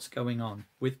with what's going on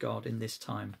with God in this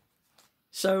time.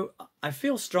 So I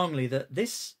feel strongly that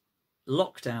this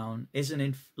lockdown is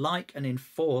like an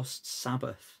enforced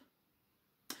Sabbath.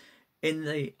 In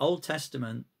the Old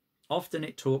Testament, often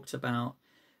it talked about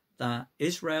that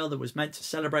Israel, that was meant to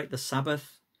celebrate the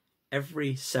Sabbath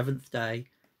every seventh day,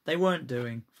 they weren't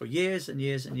doing for years and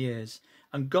years and years.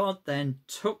 And God then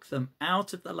took them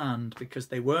out of the land because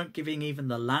they weren't giving even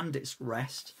the land its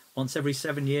rest. Once every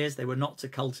 7 years, they were not to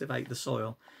cultivate the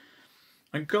soil.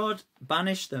 And God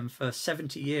banished them for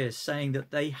 70 years, saying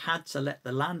that they had to let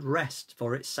the land rest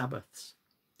for its Sabbaths.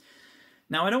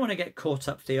 Now, I don't want to get caught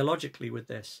up theologically with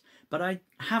this, but I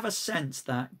have a sense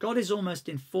that God is almost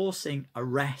enforcing a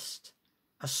rest,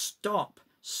 a stop.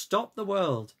 Stop the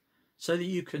world so that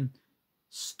you can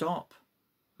stop,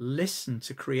 listen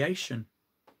to creation,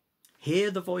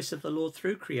 hear the voice of the Lord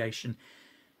through creation.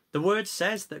 The word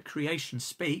says that creation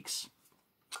speaks,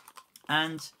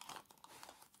 and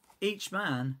each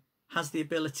man has the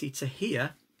ability to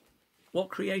hear what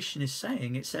creation is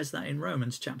saying. It says that in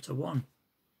Romans chapter 1.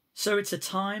 So it's a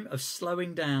time of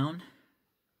slowing down,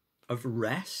 of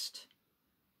rest,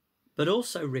 but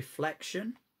also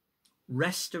reflection,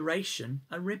 restoration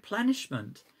and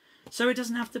replenishment. So it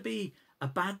doesn't have to be a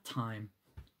bad time.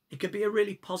 It could be a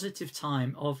really positive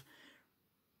time of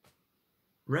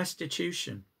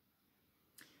restitution.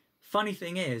 Funny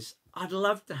thing is, I'd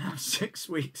love to have 6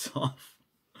 weeks off.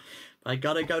 I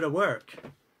got to go to work.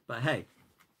 But hey,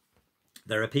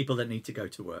 there are people that need to go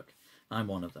to work. I'm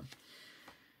one of them.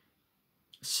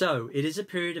 So it is a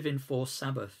period of enforced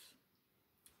Sabbath.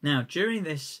 Now, during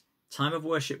this time of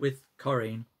worship with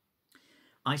Corinne,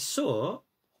 I saw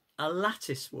a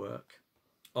lattice work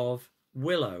of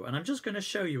willow. And I'm just going to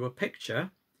show you a picture,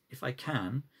 if I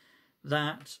can,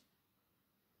 that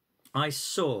I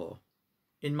saw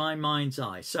in my mind's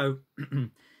eye. So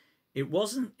it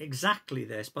wasn't exactly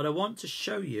this, but I want to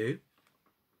show you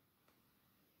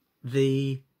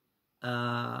the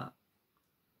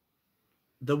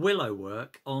willow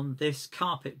work on this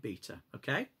carpet beater.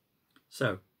 Okay,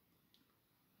 so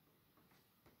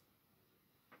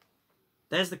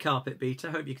there's the carpet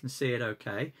beater. Hope you can see it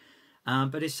okay.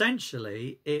 But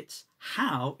essentially, it's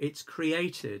how it's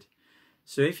created.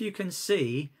 So if you can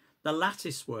see the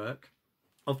lattice work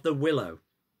of the willow,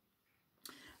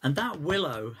 and that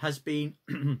willow has been,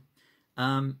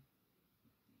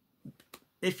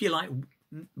 if you like,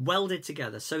 welded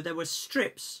together. So there were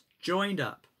strips joined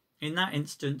up. In that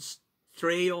instance,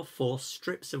 3 or 4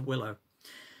 strips of willow.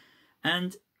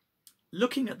 And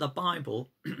looking at the Bible,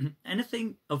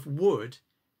 anything of wood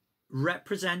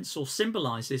represents or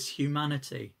symbolizes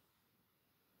humanity.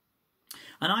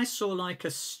 And I saw like a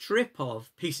strip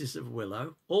of pieces of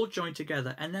willow all joined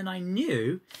together, and then I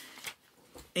knew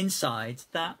inside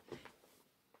that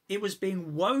it was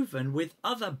being woven with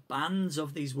other bands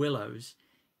of these willows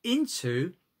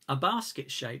into a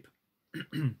basket shape.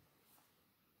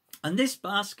 And this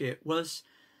basket was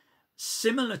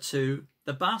similar to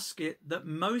the basket that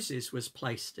Moses was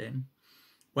placed in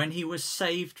when he was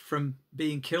saved from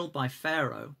being killed by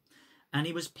Pharaoh, and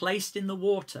he was placed in the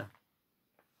water.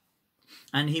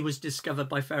 And he was discovered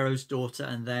by Pharaoh's daughter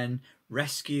and then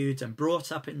rescued and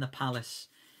brought up in the palace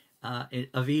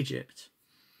of Egypt.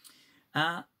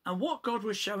 And what God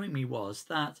was showing me was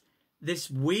that this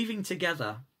weaving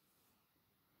together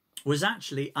was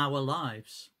actually our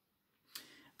lives.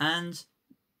 And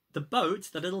the boat,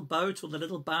 the little boat or the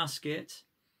little basket,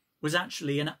 was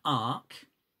actually an ark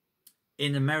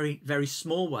in a very, very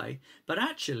small way. But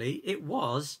actually, it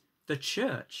was the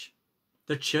church.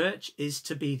 The church is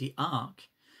to be the ark.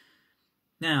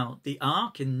 Now, the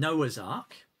ark in Noah's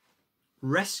ark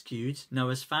rescued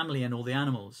Noah's family and all the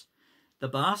animals. The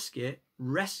basket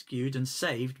rescued and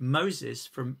saved Moses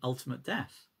from ultimate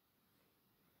death.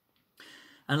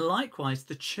 And likewise,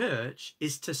 the church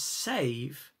is to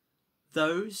save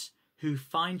those who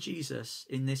find Jesus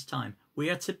in this time. We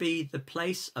are to be the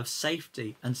place of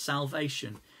safety and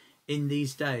salvation in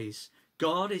these days.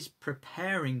 God is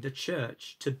preparing the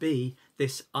church to be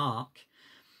this ark,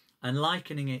 and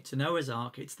likening it to Noah's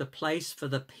ark, it's the place for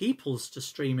the peoples to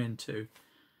stream into,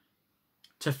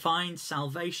 to find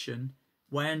salvation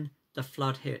when the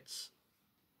flood hits.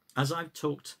 As I've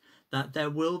talked, that there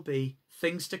will be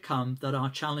things to come that are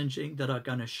challenging, that are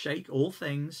going to shake all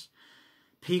things.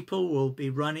 People will be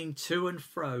running to and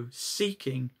fro,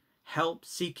 seeking help,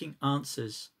 seeking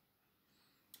answers.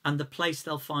 And the place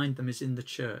they'll find them is in the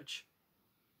church.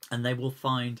 And they will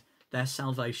find their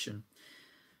salvation.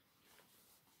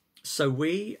 So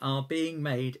we are being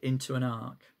made into an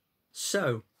ark.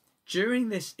 So During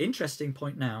this interesting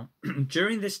point now,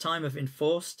 during this time of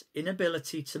enforced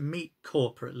inability to meet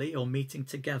corporately or meeting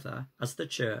together as the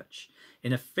church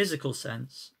in a physical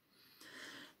sense,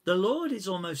 the Lord is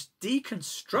almost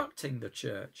deconstructing the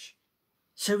church.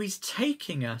 So he's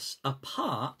taking us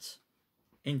apart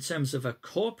in terms of a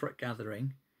corporate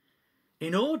gathering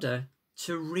in order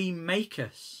to remake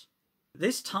us.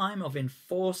 This time of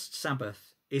enforced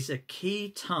Sabbath is a key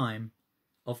time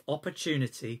of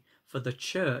opportunity for the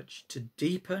church to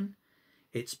deepen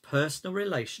its personal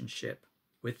relationship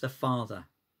with the Father.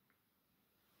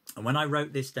 And when I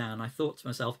wrote this down, I thought to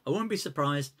myself, I wouldn't be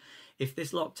surprised if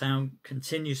this lockdown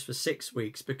continues for 6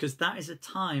 weeks, because that is a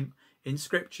time in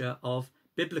Scripture of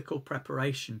biblical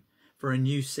preparation for a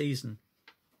new season.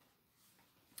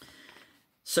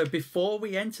 So before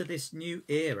we enter this new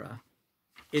era,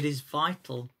 it is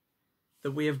vital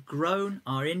that we have grown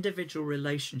our individual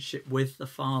relationship with the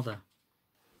Father.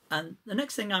 And the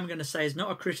next thing I'm going to say is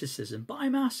not a criticism, but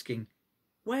I'm asking,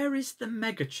 where is the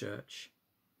mega church?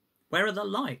 Where are the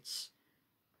lights?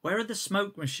 Where are the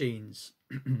smoke machines?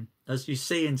 As you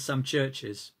see in some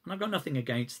churches, and I've got nothing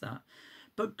against that.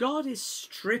 But God is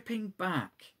stripping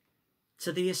back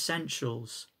to the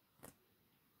essentials.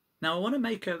 Now I want to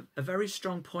make a very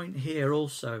strong point here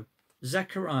also.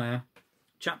 Zechariah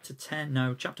chapter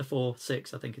 4,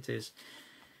 6, I think it is,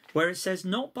 where it says,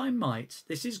 not by might,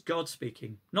 this is God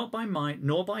speaking, not by might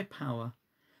nor by power,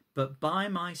 but by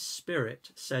my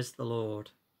Spirit, says the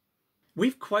Lord.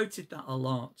 We've quoted that a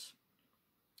lot.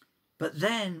 But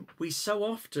then we so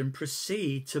often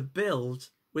proceed to build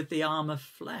with the arm of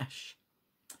flesh.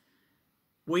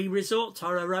 We resort to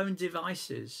our own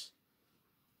devices.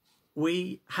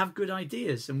 We have good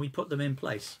ideas and we put them in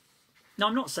place. Now,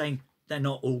 I'm not saying they're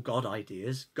not all God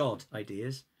ideas,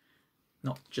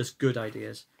 not just good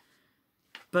ideas.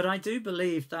 But I do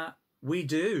believe that we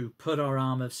do put our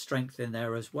arm of strength in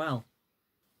there as well.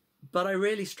 But I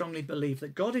really strongly believe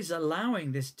that God is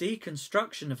allowing this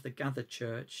deconstruction of the gathered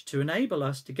church to enable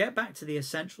us to get back to the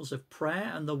essentials of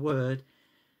prayer and the word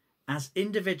as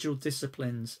individual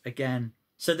disciplines again,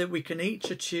 so that we can each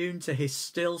attune to his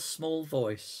still small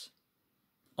voice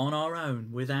on our own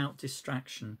without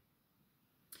distraction.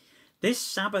 This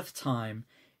Sabbath time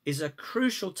is a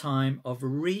crucial time of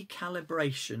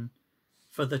recalibration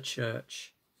for the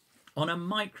church on a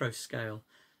micro scale.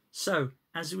 So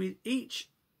as we each,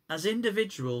 as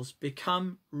individuals,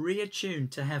 become reattuned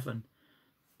to heaven,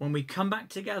 when we come back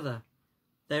together,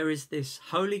 there is this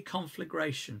holy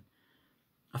conflagration,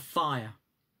 a fire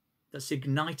that's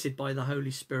ignited by the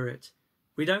Holy Spirit.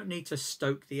 We don't need to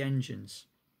stoke the engines.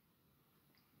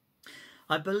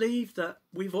 I believe that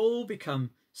we've all become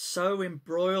so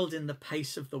embroiled in the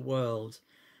pace of the world,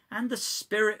 and the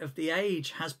spirit of the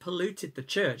age has polluted the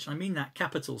church. I mean that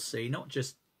capital C, not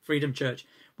just Freedom Church.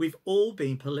 We've all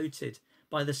been polluted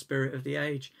by the spirit of the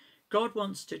age. God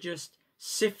wants to just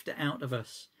sift it out of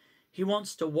us. He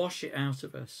wants to wash it out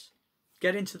of us.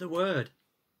 Get into the Word.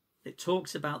 It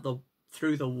talks about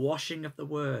through the washing of the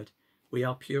Word, we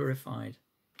are purified.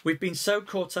 We've been so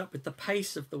caught up with the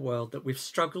pace of the world that we've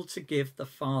struggled to give the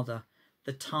Father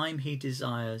the time he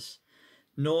desires,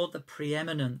 nor the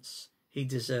preeminence he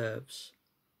deserves.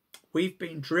 We've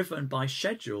been driven by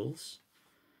schedules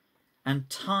and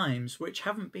times which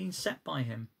haven't been set by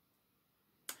him.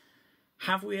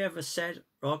 Have we ever said,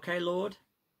 okay, Lord,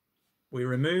 we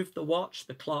remove the watch,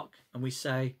 the clock, and we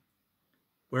say,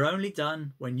 we're only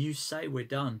done when you say we're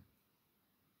done?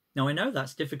 Now, I know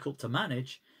that's difficult to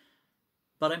manage,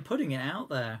 but I'm putting it out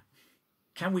there.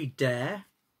 Can we dare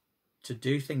to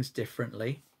do things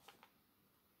differently?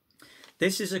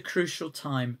 This is a crucial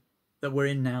time that we're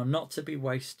in now, not to be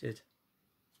wasted,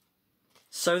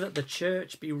 so that the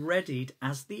church be readied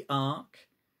as the ark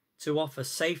to offer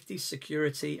safety,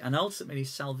 security, and ultimately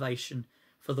salvation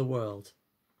for the world.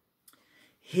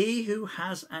 He who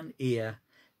has an ear,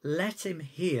 let him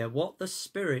hear what the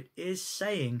Spirit is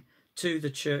saying to the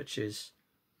churches.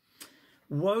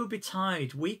 Woe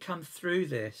betide, we come through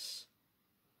this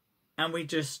and we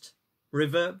just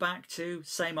revert back to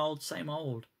same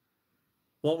old,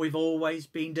 what we've always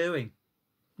been doing,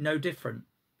 no different.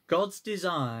 God's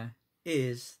desire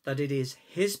is that it is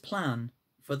his plan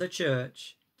for the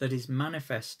church that is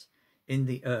manifest in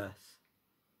the earth.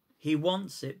 He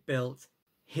wants it built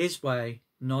his way,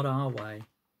 not our way.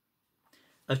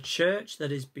 A church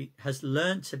that has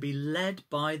learnt to be led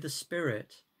by the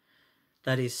Spirit,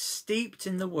 that is steeped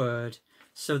in the Word,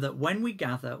 so that when we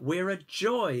gather, we're a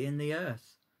joy in the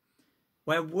earth,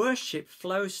 where worship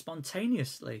flows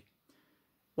spontaneously,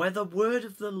 where the word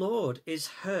of the Lord is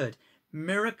heard,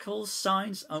 miracles,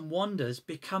 signs and wonders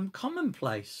become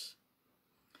commonplace.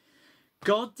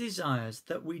 God desires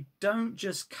that we don't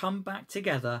just come back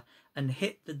together and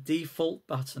hit the default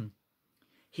button.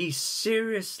 He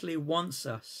seriously wants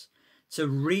us to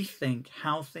rethink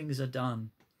how things are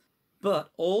done.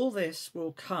 But all this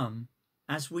will come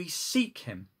as we seek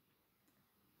him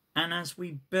and as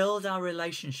we build our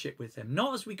relationship with him.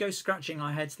 Not as we go scratching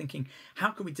our heads thinking,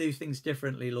 how can we do things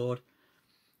differently, Lord?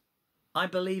 I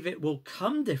believe it will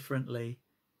come differently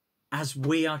as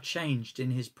we are changed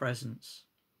in his presence.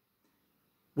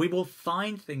 We will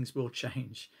find things will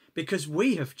change because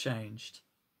we have changed.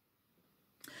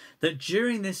 That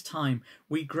during this time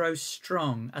we grow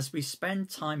strong as we spend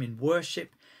time in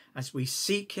worship, as we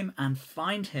seek him and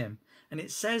find him. And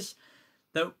it says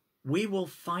that we will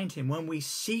find him when we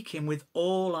seek him with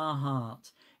all our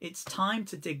heart. It's time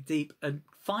to dig deep and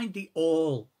find the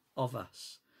all of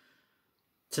us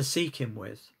to seek him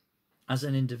with as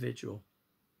an individual.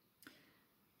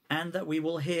 And that we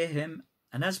will hear him.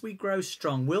 And as we grow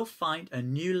strong, we'll find a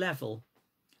new level,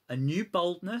 a new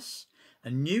boldness, a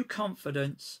new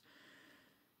confidence,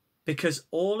 because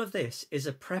all of this is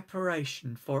a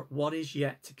preparation for what is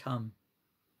yet to come.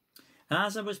 And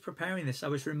as I was preparing this, I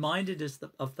was reminded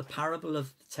of the parable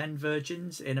of the 10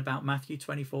 virgins in about Matthew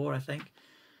 24, I think,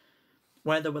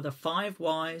 where there were the 5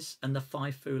 wise and the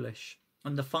 5 foolish.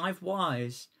 And the 5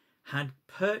 wise had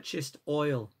purchased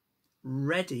oil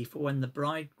ready for when the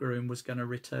bridegroom was going to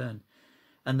return.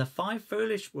 And the 5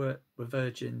 foolish were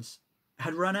virgins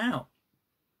had run out.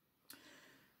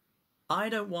 I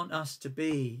don't want us to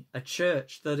be a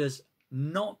church that has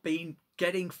not been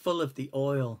getting full of the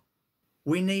oil.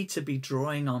 We need to be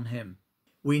drawing on him.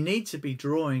 We need to be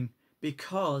drawing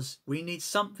because we need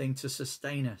something to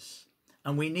sustain us.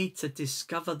 And we need to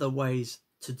discover the ways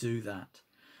to do that.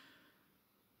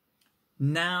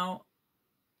 Now,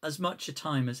 as much a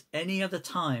time as any other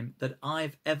time that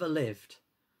I've ever lived,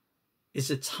 is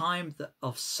a time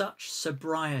of such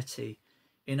sobriety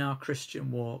in our Christian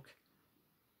walk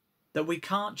that we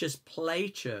can't just play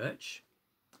church.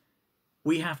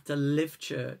 We have to live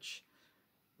church.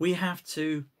 We have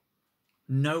to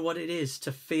know what it is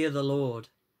to fear the Lord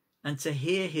and to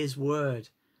hear his word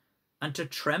and to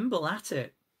tremble at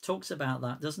it. Talks about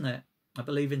that, doesn't it? I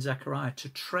believe in Zechariah, to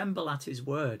tremble at his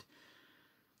word.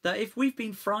 That if we've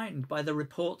been frightened by the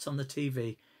reports on the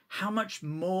TV, how much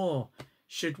more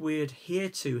should we adhere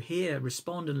to, hear,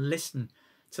 respond and listen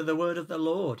to the word of the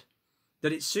Lord?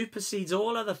 That it supersedes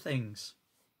all other things,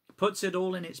 puts it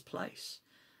all in its place,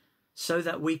 so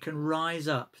that we can rise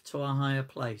up to a higher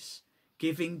place,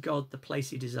 giving God the place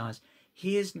he desires.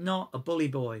 He is not a bully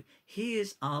boy. He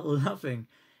is our loving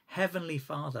Heavenly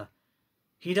Father.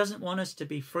 He doesn't want us to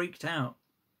be freaked out.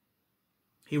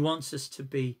 He wants us to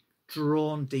be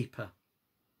drawn deeper,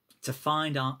 to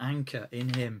find our anchor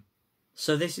in him.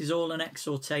 So this is all an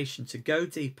exhortation to go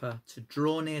deeper, to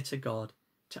draw near to God,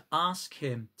 to ask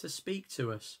him to speak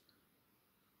to us.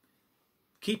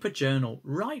 Keep a journal.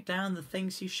 Write down the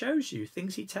things he shows you,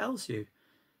 things he tells you.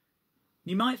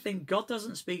 You might think God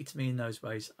doesn't speak to me in those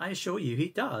ways. I assure you he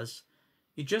does.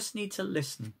 You just need to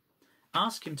listen.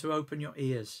 Ask him to open your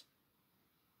ears.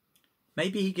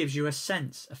 Maybe he gives you a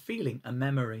sense, a feeling, a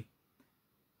memory.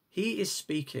 He is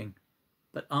speaking,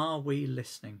 but are we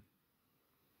listening?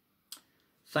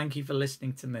 Thank you for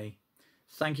listening to me.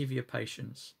 Thank you for your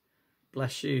patience.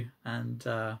 Bless you, and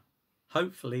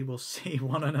hopefully we'll see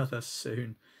one another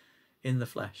soon in the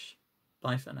flesh.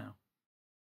 Bye for now.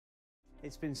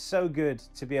 It's been so good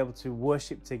to be able to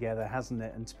worship together, hasn't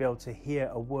it? And to be able to hear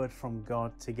a word from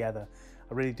God together.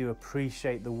 I really do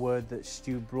appreciate the word that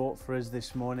Stu brought for us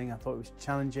this morning. I thought it was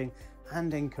challenging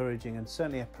and encouraging, and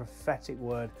certainly a prophetic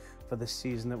word for the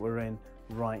season that we're in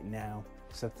right now.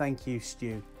 So thank you,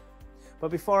 Stu.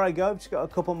 But before I go, I've just got a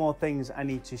couple more things I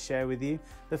need to share with you.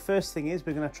 The first thing is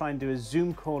we're going to try and do a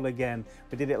Zoom call again.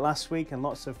 We did it last week and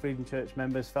lots of Freedom Church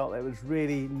members felt it was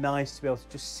really nice to be able to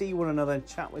just see one another and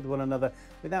chat with one another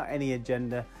without any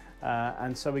agenda.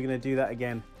 And so we're going to do that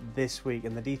again this week,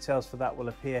 and the details for that will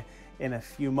appear in a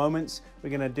few moments. We're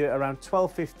going to do it around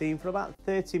 12:15 for about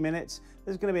 30 minutes.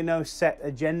 There's going to be no set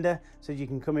agenda, so you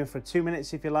can come in for 2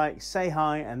 minutes if you like, say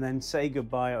hi and then say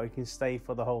goodbye, or you can stay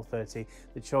for the whole 30.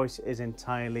 The choice is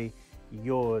entirely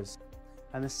yours.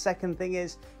 And the second thing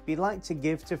is, if you'd like to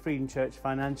give to Freedom Church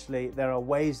financially, there are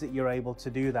ways that you're able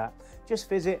to do that. Just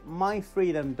visit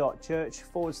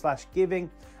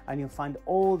myfreedom.church/giving and you'll find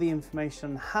all the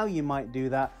information on how you might do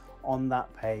that on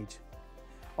that page.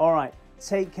 All right,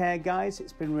 take care, guys.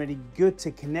 It's been really good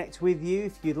to connect with you.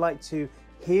 If you'd like to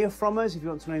hear from us, if you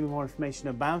want to know any more information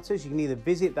about us, you can either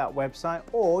visit that website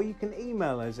or you can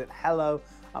email us at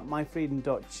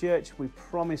hello@myfreedom.church. We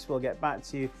promise we'll get back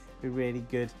to you. It'd be really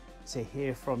good to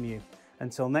hear from you.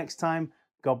 Until next time,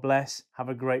 God bless. Have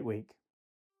a great week.